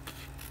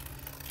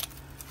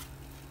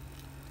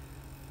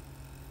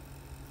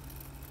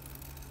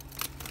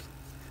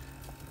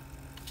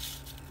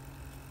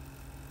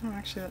 Oh,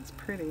 actually that's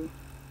pretty.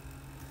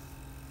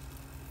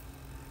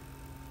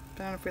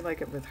 But I don't know if we like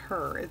it with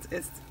her.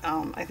 It's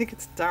I think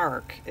it's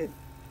dark.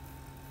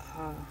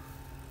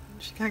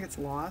 She kind of gets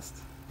lost.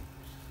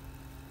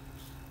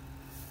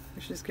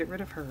 We should just get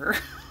rid of her.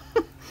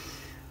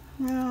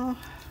 Well,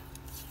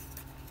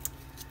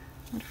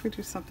 what if we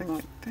do something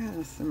like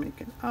this and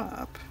make it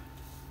up?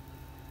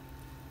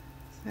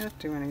 Does that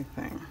do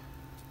anything?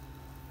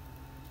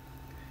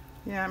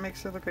 Yeah, it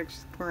makes her look like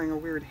she's wearing a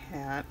weird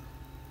hat.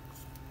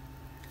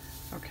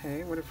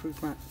 Okay, what if we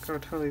go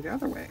totally the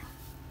other way?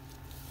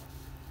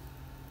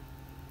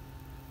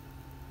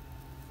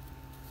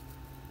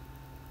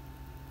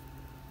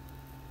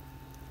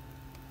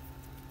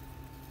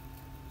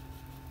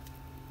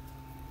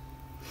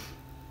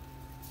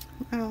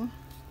 Well,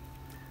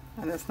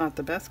 and that's not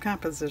the best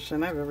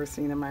composition I've ever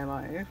seen in my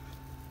life.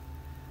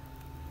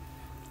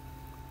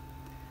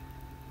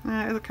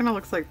 It kind of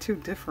looks like two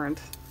different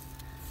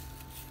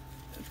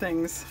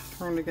things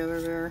thrown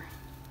together there.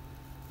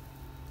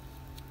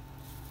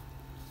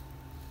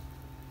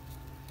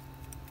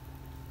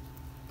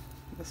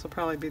 This will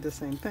probably be the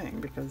same thing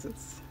because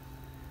it's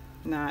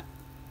not,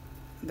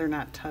 they're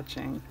not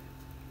touching.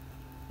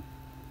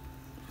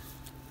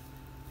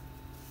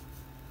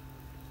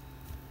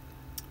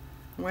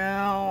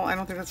 Well, I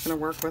don't think that's going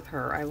to work with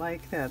her. I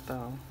like that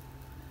though.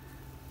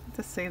 I'll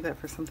just save that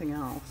for something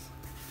else.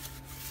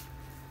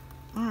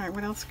 Alright,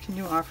 what else can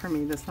you offer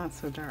me that's not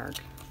so dark?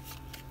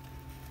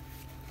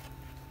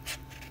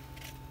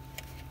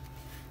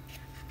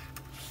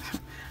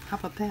 How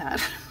about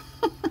that?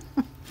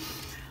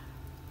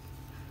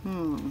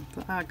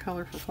 The odd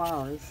color for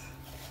flowers,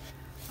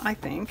 I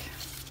think.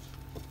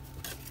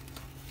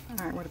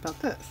 Alright, what about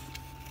this?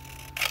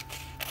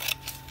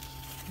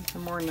 These are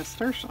more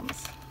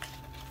nasturtiums.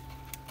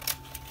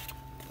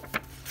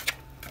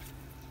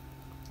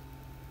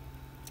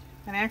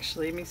 And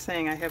actually, me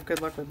saying I have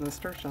good luck with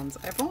nasturtiums,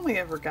 I've only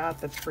ever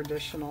got the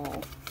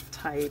traditional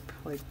type,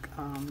 like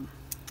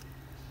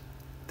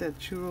the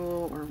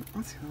jewel, or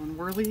what's the other one,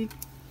 whirly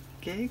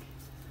gig?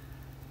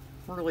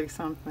 Whirly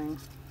something.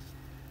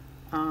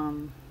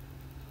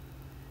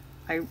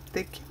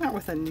 They came out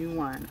with a new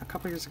one a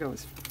couple years ago. It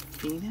was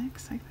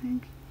Phoenix, I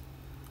think.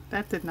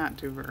 That did not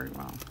do very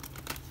well.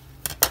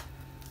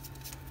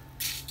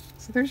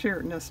 So there's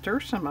your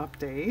nasturtium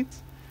update.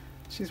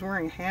 She's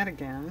wearing a hat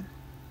again.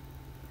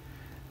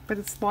 But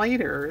it's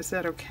lighter. Is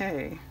that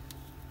okay?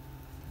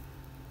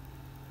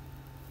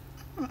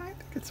 I think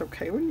it's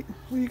okay. What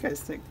do you guys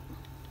think?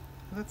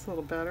 That's a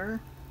little better.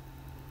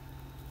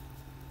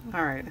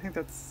 Alright, I think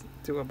that's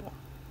doable.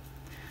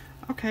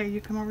 Okay,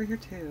 you come over here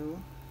too.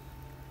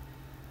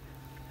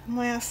 And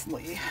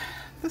lastly,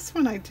 this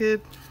one I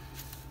did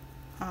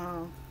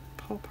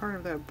pull part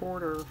of that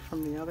border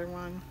from the other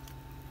one.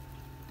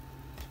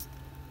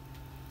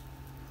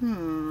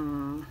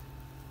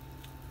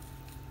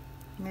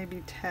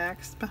 Maybe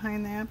text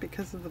behind that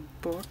because of the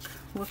book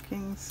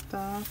looking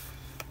stuff.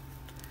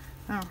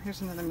 Oh,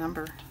 here's another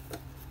number.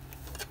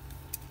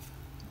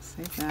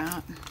 Save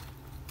that.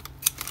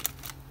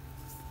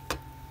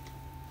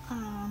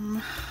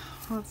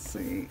 Let's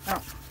see.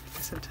 Oh, I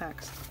said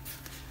text.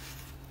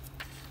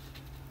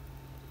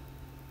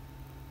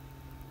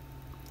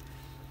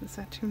 Is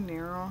that too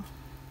narrow?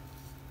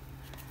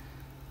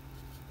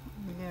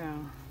 Yeah.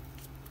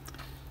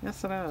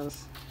 Yes, it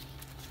is.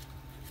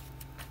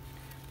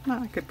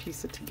 Well, I could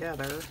piece it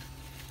together.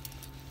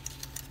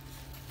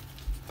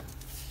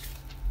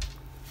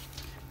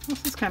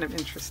 This is kind of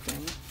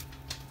interesting.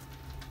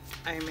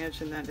 I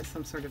imagine that is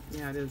some sort of,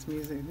 yeah, it is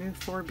music. New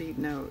 4-beat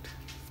note.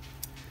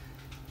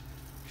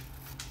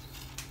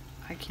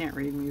 I can't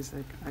read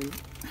music.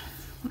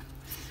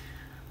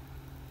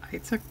 I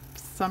took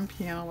some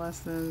piano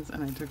lessons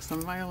and I took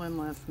some violin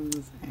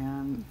lessons,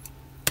 and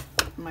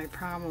my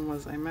problem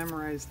was I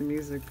memorized the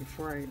music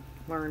before I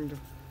learned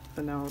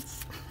the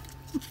notes.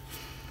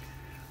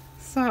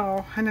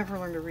 So I never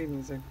learned to read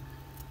music.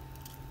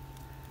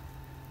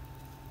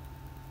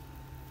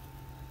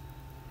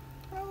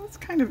 Well, it's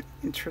kind of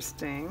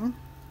interesting.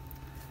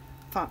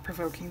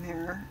 Thought-provoking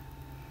there.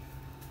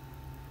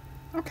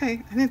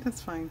 Okay, I think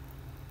that's fine.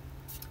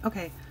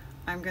 Okay,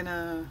 I'm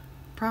gonna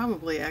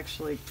probably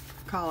actually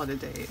call it a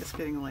day. It's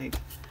getting late.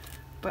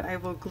 But I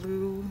will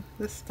glue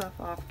this stuff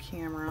off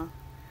camera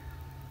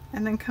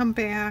and then come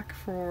back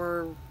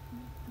for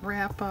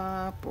wrap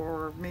up,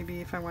 or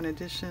maybe if I want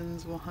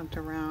additions, we'll hunt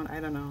around. I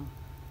don't know.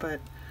 But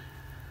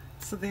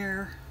so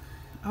there.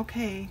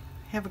 Okay,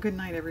 have a good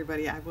night,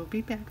 everybody. I will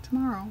be back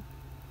tomorrow.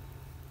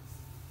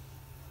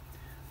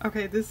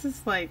 Okay, this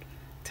is like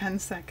 10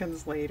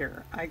 seconds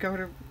later. I go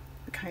to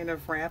kind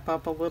of wrap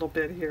up a little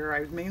bit here.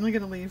 I'm mainly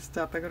going to leave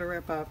stuff. I go to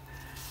wrap up.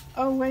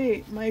 Oh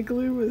wait, my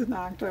glue was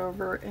knocked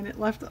over and it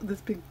left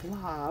this big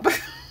blob.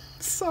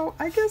 So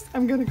I guess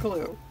I'm going to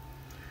glue.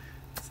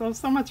 So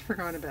much for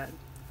going to bed.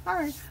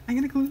 Alright, I'm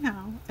going to glue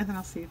now and then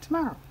I'll see you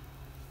tomorrow.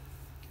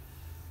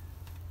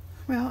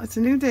 Well, it's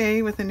a new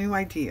day with a new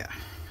idea.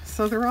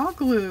 So they're all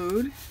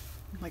glued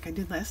like I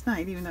did last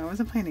night, even though I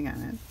wasn't planning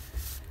on it.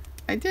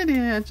 I did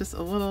add just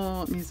a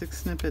little music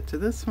snippet to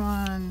this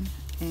one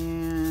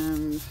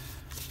and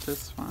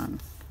this one.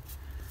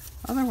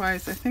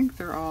 Otherwise, I think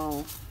they're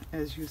all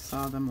as you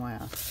saw them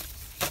last.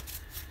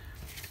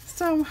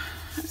 So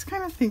I was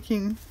kind of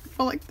thinking,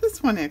 well, like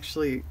this one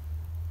actually,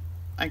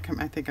 I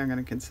think I'm going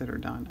to consider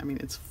done. I mean,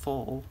 it's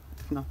full,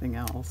 if nothing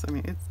else. I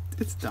mean,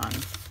 it's done.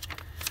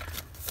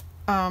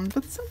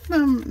 But some of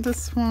them,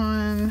 this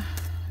one,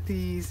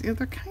 these, they're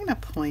kind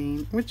of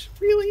plain, which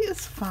really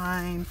is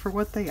fine for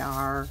what they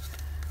are.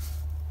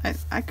 I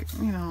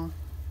you know,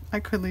 I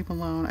could leave them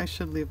alone. I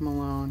should leave them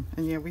alone.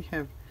 And yeah, we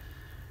have,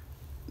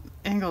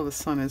 angle of the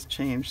sun has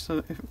changed.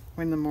 So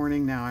in the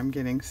morning now, I'm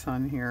getting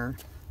sun here.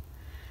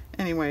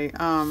 Anyway,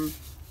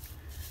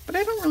 but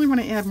I don't really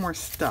want to add more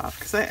stuff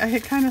because I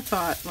had kind of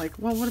thought like,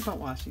 well, what about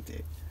washi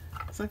tape?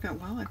 So I thought,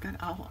 well, I've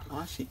got all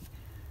washi,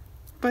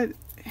 but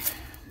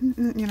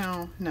you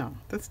know, no,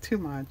 that's too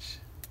much.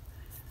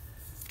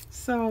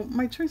 So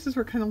my choices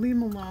were kind of leave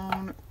them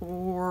alone,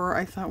 or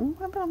I thought, well,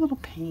 what about a little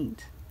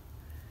paint?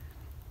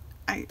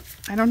 I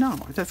don't know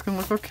if that's gonna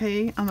look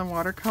okay on the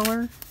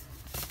watercolor,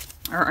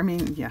 or I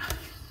mean, yeah,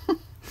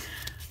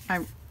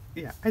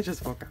 I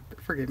just woke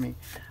up. Forgive me.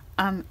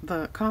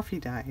 The coffee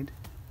dyed,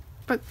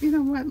 but you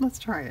know what? Let's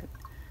try it.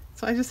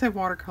 So I just have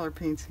watercolor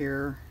paints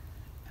here,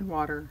 and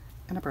water,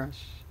 and a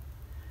brush,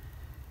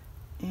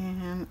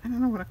 and I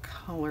don't know what a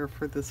color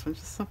for this one.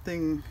 Just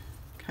something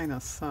kind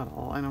of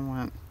subtle. I don't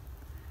want.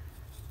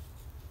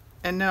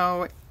 And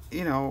no,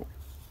 you know,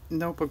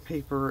 notebook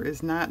paper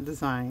is not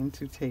designed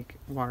to take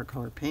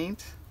watercolor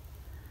paint.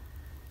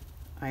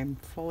 I'm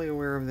fully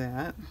aware of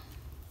that.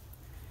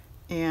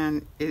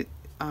 and it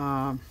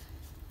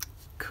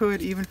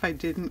could, even if I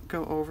didn't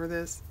go over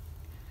this,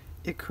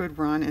 it could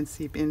run and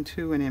seep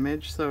into an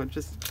image. So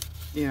just,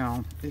 you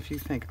know, if you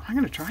think, oh, I'm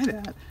going to try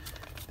that,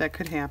 that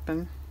could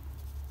happen.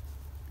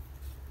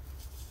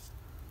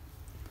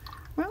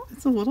 Well,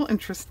 it's a little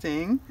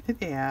interesting.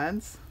 It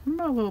adds, what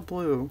about a little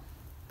blue?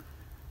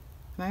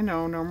 And I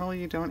know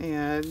normally you don't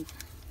add, you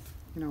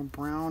know,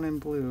 brown and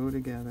blue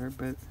together,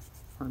 but,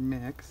 or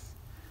mix.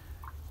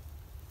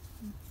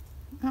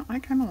 No, I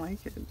kind of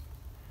like it.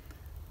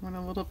 Went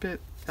a little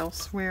bit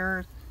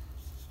elsewhere.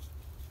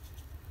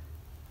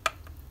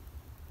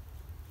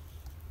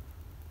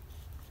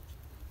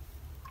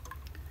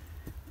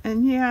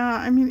 And yeah,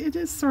 I mean, it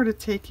is sort of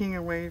taking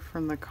away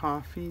from the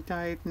coffee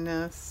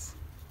dyedness,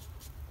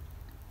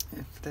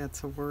 if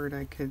that's a word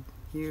I could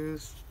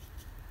use.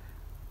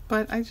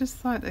 But I just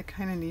thought it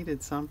kind of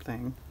needed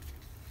something.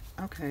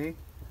 Okay.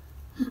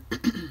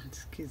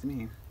 Excuse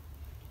me.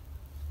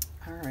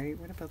 All right,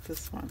 what about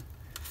this one?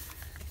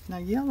 Now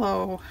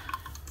yellow,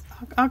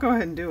 I'll go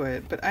ahead and do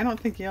it, but I don't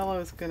think yellow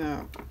is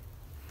gonna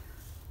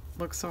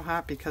look so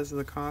hot because of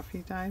the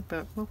coffee dye,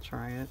 but we'll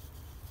try it.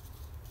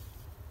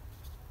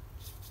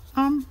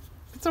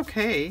 It's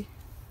okay.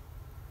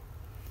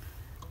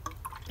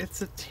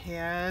 It's a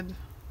tad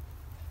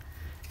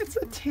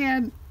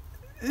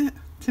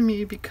to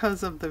me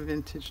because of the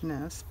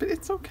vintageness, but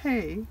it's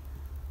okay.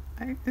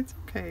 It's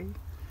okay.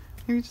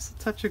 Maybe just a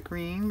touch of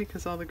green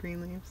because all the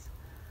green leaves.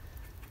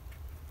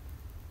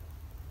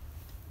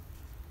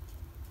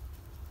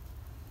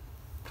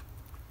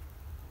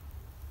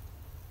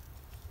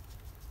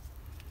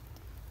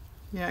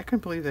 Yeah, I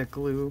couldn't believe that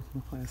glue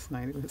last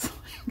night. It was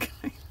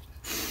like,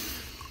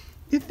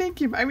 you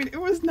think I mean, it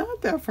was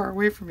not that far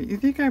away from me. You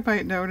think I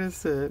might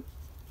notice it,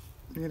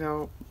 you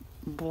know,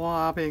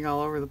 blobbing all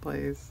over the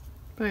place,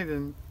 but I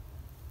didn't.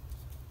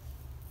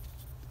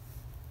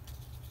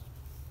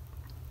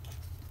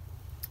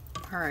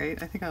 All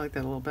right, I think I like that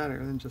a little better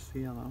than just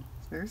the yellow.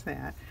 So there's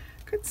that.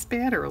 Could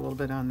spatter a little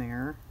bit on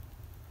there.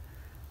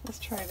 Let's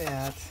try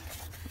that.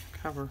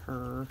 Cover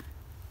her.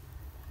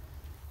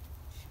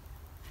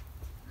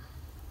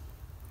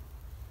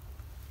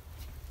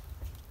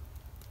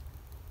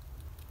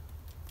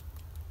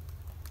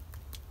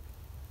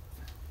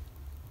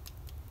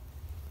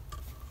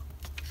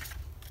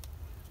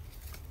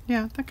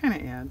 Yeah, that kind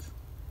of adds.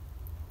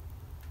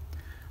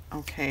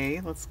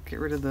 Okay, let's get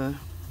rid of the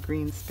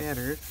green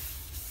spatters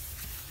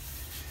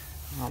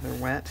while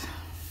they're wet.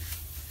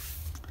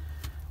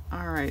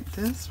 All right,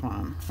 this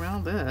one. Well,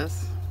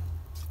 this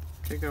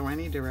could go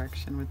any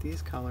direction with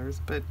these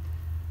colors, but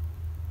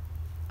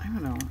I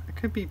don't know. It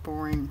could be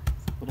boring.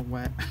 It's a little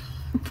wet.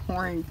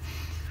 boring.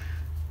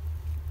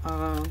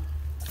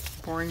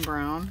 Boring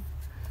brown.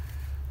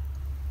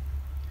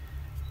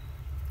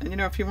 And you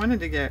know, if you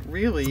wanted to get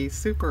really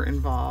super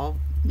involved,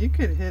 you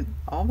could hit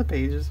all the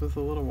pages with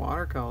a little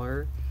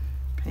watercolor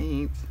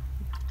paint.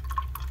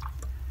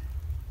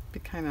 Be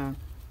kind of,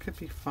 could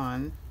be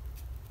fun.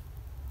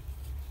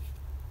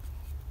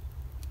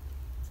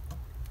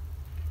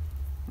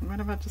 And what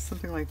about just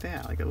something like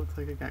that? Like it looks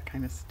like it got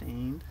kind of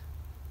stained.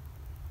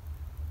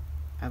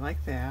 I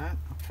like that.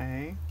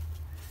 Okay.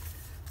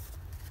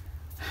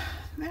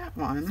 That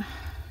one.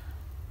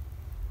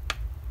 I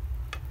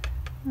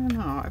don't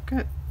know. I've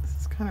got, this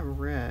is kind of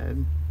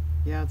red.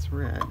 Yeah, it's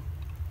red.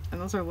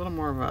 And those are a little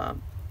more of a,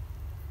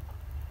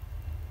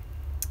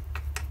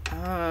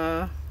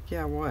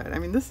 yeah, what? I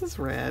mean, this is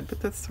red, but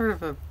that's sort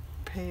of a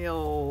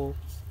pale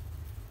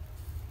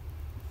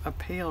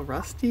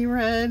rusty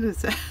red.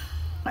 Is that,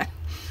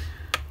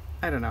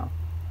 I don't know.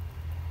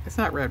 It's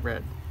not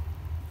red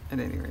at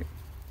any rate.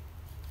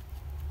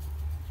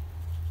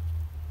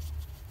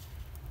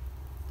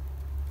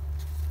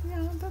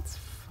 Yeah, that's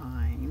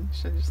fine.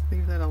 Should I just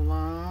leave that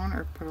alone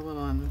or put a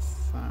little on this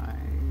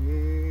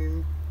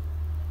side?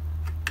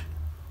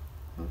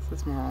 This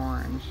is more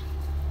orange.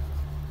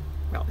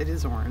 Well, it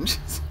is orange.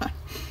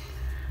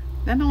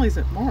 Not only is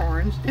it more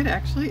orange, it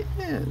actually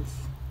is.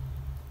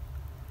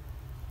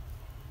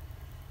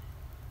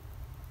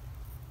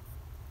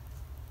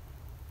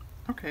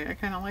 Okay, I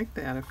kind of like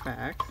that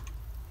effect.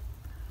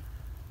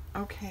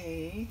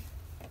 Okay.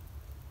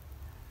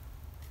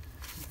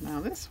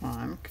 Now this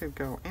one could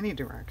go any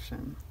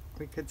direction.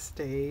 We could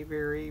stay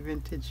very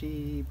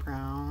vintagey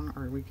brown,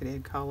 or we could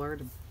add color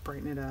to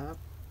brighten it up.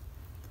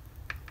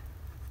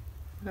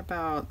 What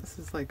about, this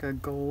is like a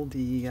goldy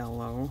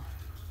yellow.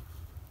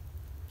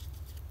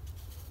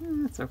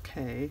 It's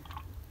okay.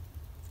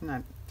 It's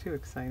not too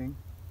exciting.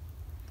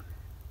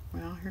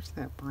 Well, here's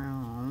that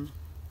brown.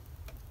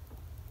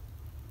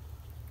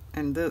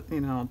 And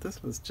you know,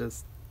 this was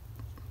just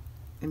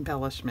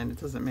embellishment. It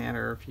doesn't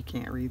matter if you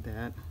can't read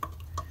that.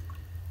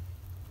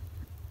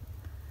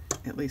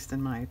 At least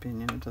in my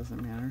opinion, it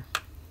doesn't matter.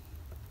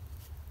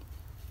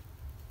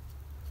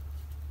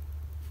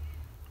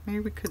 Maybe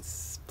we could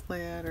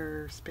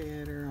spatter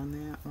on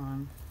that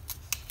one.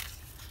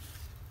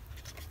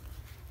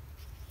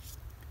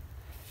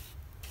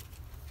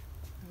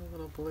 A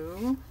little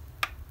blue.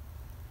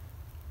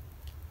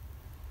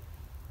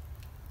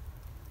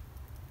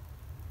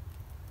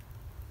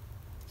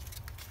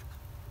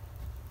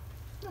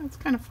 it's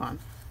kind of fun.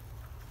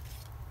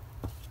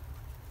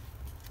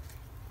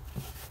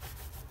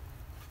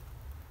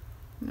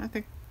 And I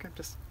think I'm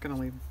just gonna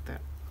leave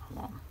that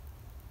alone.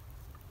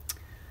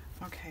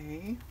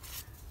 Okay,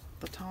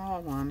 the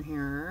tall one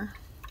here.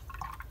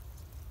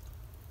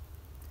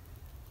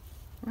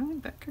 Well,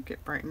 that could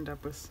get brightened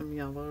up with some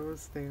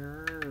yellows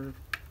there, or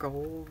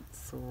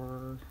golds,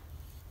 or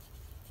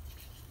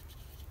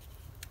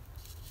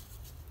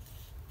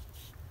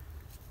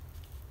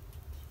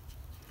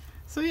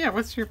so yeah,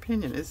 what's your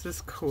opinion? Is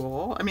this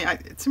cool? I mean,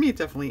 to me it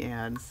definitely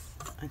adds.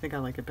 I think I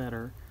like it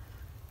better.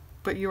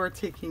 But you are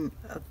taking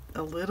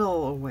a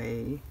little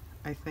away,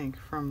 I think,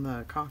 from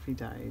the coffee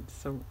dyed.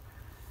 So,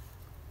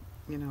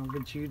 you know,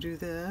 would you do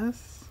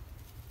this?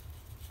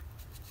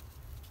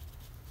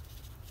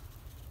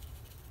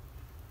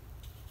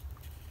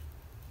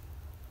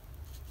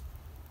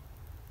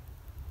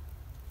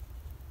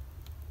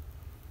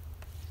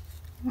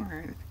 All right,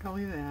 I think I'll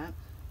leave that.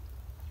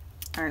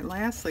 All right,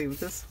 lastly, with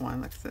this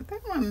one, like I said,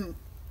 that one,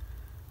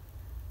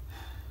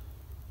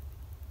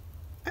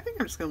 I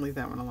think I'm just going to leave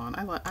that one alone.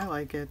 I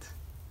like it.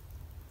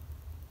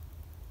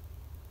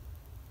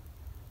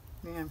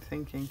 Yeah, I'm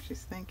thinking.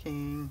 She's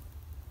thinking.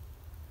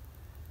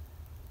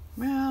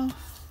 Well,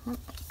 you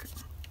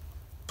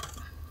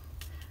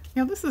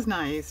know, this is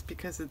nice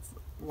because it's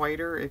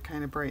whiter. It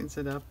kind of brightens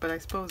it up, but I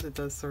suppose it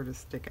does sort of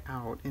stick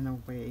out in a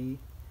way.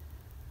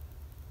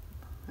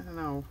 I don't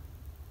know.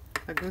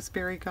 A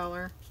gooseberry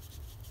color.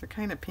 They're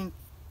kind of pinky,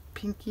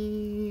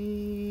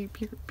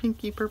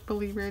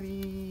 purpley,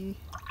 reddy.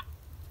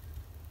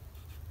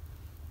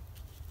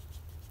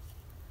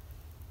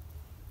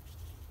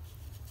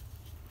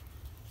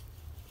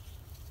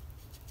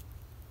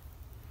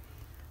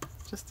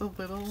 Just a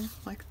little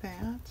like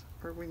that,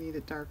 or we need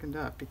it darkened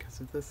up because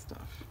of this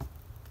stuff. I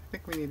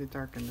think we need it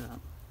darkened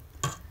up.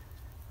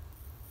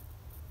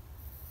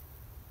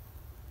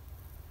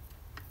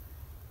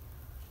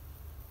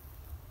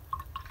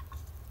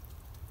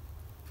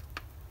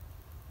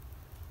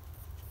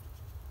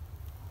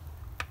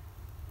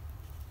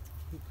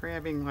 I'm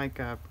grabbing like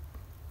a,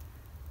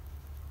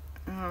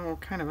 oh,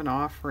 kind of an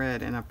off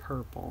red and a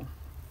purple.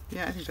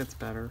 Yeah, I think that's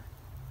better.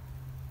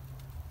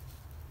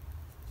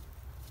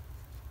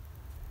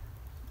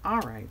 All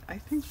right, I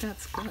think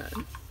that's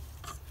good.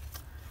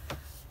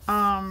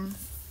 I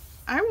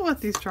will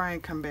let these dry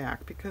and come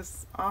back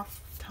because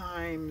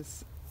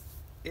oftentimes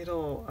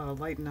it'll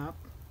lighten up.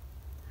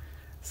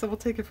 So we'll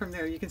take it from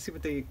there. You can see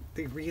what they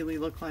really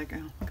look like.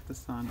 Oh, look at the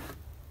sun.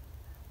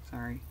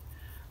 Sorry.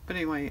 But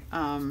anyway,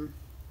 and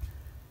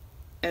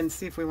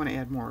see if we want to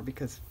add more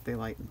because they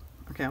lighten.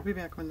 Okay, I'll be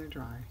back when they're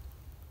dry.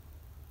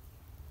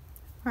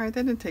 All right,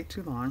 that didn't take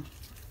too long.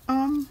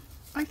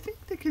 I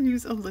think they could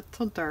use a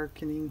little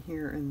darkening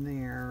here and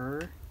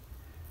there.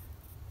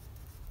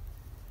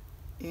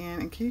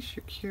 And in case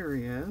you're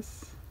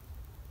curious,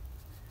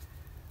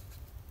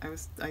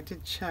 I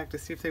did check to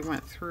see if they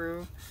went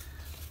through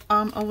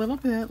a little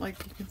bit,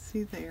 like you can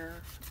see there.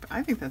 But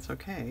I think that's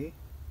okay.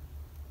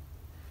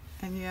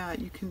 And yeah,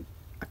 you can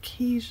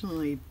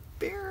occasionally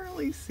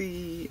barely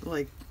see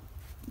like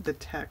the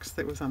text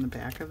that was on the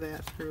back of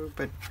that through,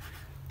 but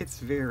it's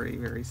very,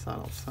 very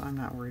subtle, so I'm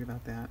not worried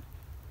about that.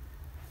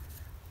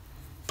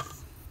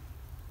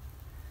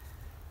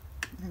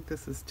 I think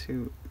this is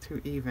too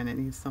even. It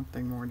needs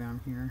something more down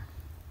here.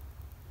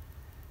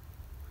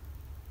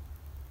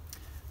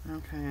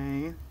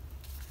 Okay.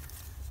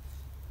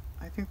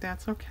 I think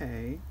that's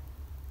okay.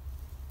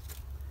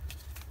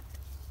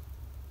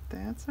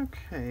 That's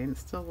okay, and it's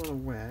still a little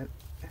wet.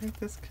 I think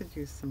this could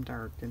use some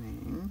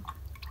darkening.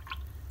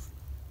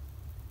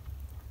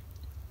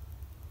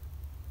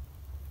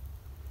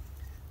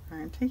 All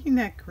right, I'm taking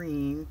that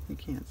green, you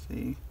can't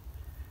see,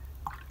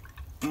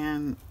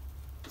 and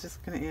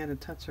just going to add a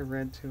touch of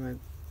red to it.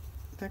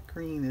 That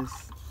green is,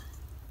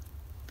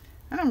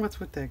 I don't know what's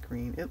with that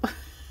green. It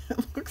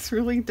looks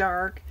really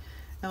dark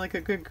and like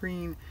a good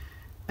green,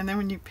 and then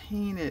when you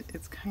paint it,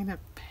 it's kind of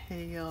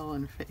pale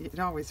and it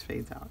always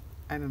fades out.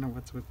 I don't know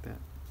what's with that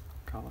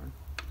color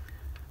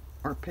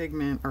or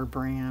pigment or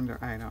brand,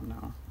 or I don't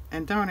know.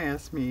 And don't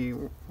ask me,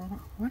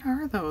 what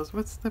are those?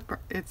 What's the,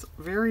 it's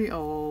very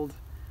old.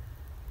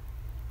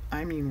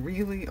 I mean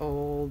really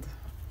old.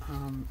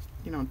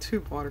 You know,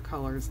 tube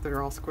watercolors that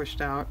are all squished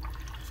out.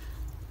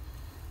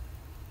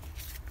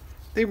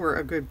 They were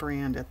a good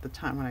brand at the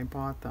time when I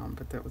bought them,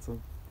 but that was a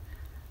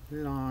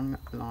long,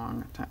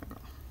 long time ago.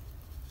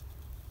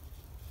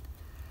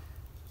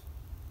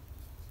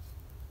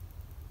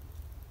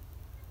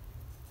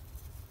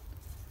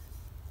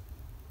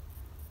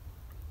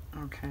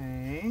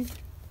 Okay.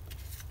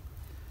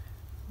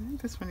 I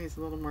think this one needs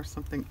a little more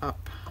something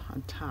up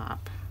on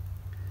top.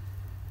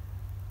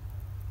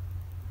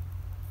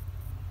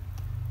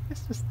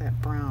 It's just that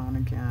brown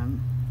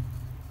again.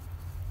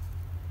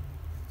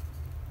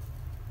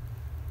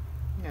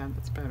 Yeah,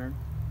 that's better.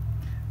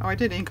 Oh, I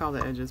did ink all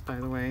the edges, by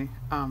the way.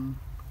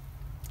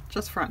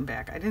 Just front and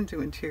back. I didn't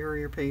do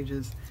interior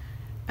pages.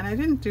 And I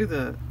didn't do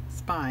the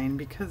spine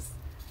because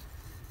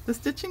the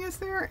stitching is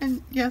there.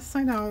 And yes,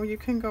 I know, you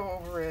can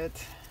go over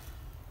it.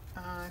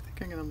 I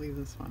think I'm going to leave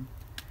this one.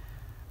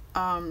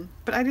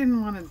 But I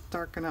didn't want to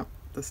darken up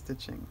the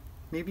stitching.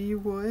 Maybe you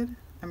would.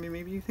 I mean,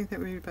 maybe you think that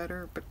would be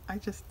better, but I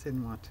just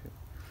didn't want to.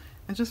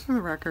 And just for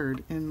the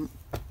record, in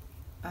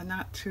a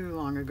not too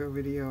long ago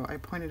video, I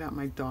pointed out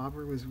my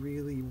dauber was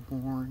really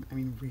worn. I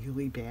mean,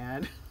 really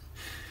bad.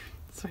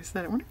 So I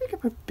said, I wonder if you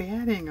could put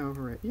batting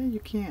over it. Yeah, you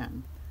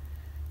can.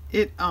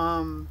 It's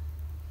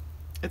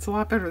a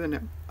lot better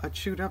than a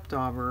chewed up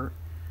dauber,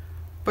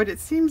 but it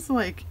seems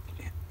like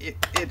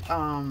it's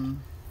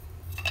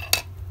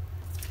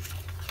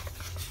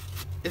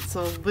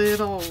a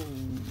little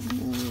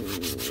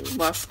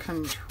less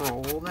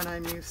control than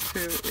I'm used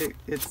to.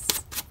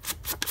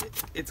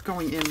 It's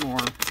going in more,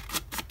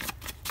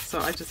 so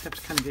I just have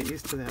to kind of get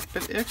used to that.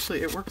 But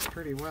actually, it works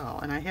pretty well,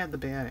 and I had the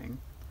batting,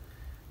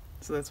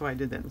 so that's why I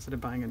did that instead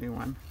of buying a new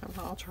one.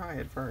 So I'll try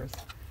it first.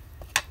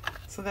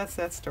 So that's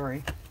that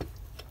story.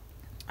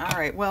 All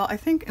right, well, I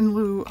think in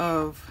lieu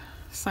of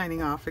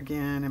signing off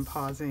again and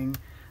pausing,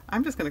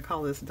 I'm just going to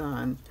call this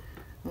done.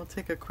 We'll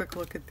take a quick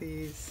look at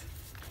these.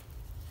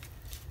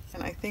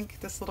 And I think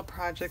this little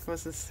project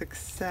was a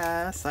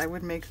success. I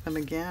would make them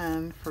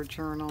again for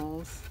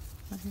journals.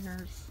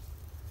 Here's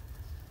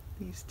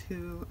these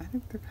two. I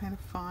think they're kind of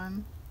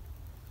fun.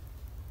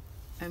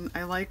 And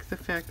I like the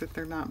fact that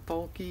they're not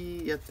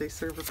bulky, yet they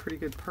serve a pretty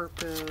good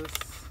purpose.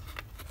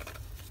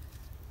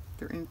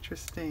 They're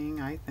interesting,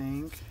 I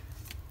think.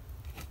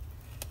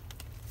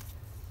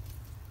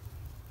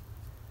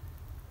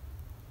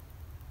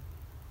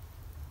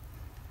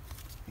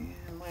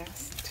 And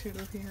last two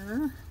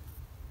here.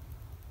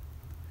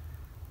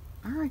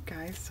 Alright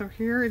guys, so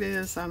here it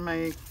is on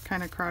my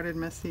kind of crowded,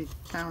 messy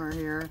counter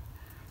here.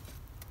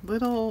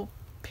 Little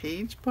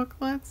page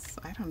booklets.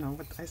 I don't know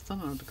I still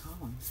don't know what to call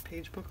them.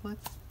 Page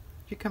booklets?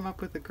 If you come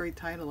up with a great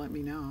title, let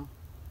me know.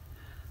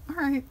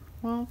 Alright,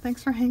 well,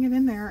 thanks for hanging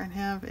in there and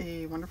have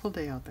a wonderful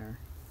day out there.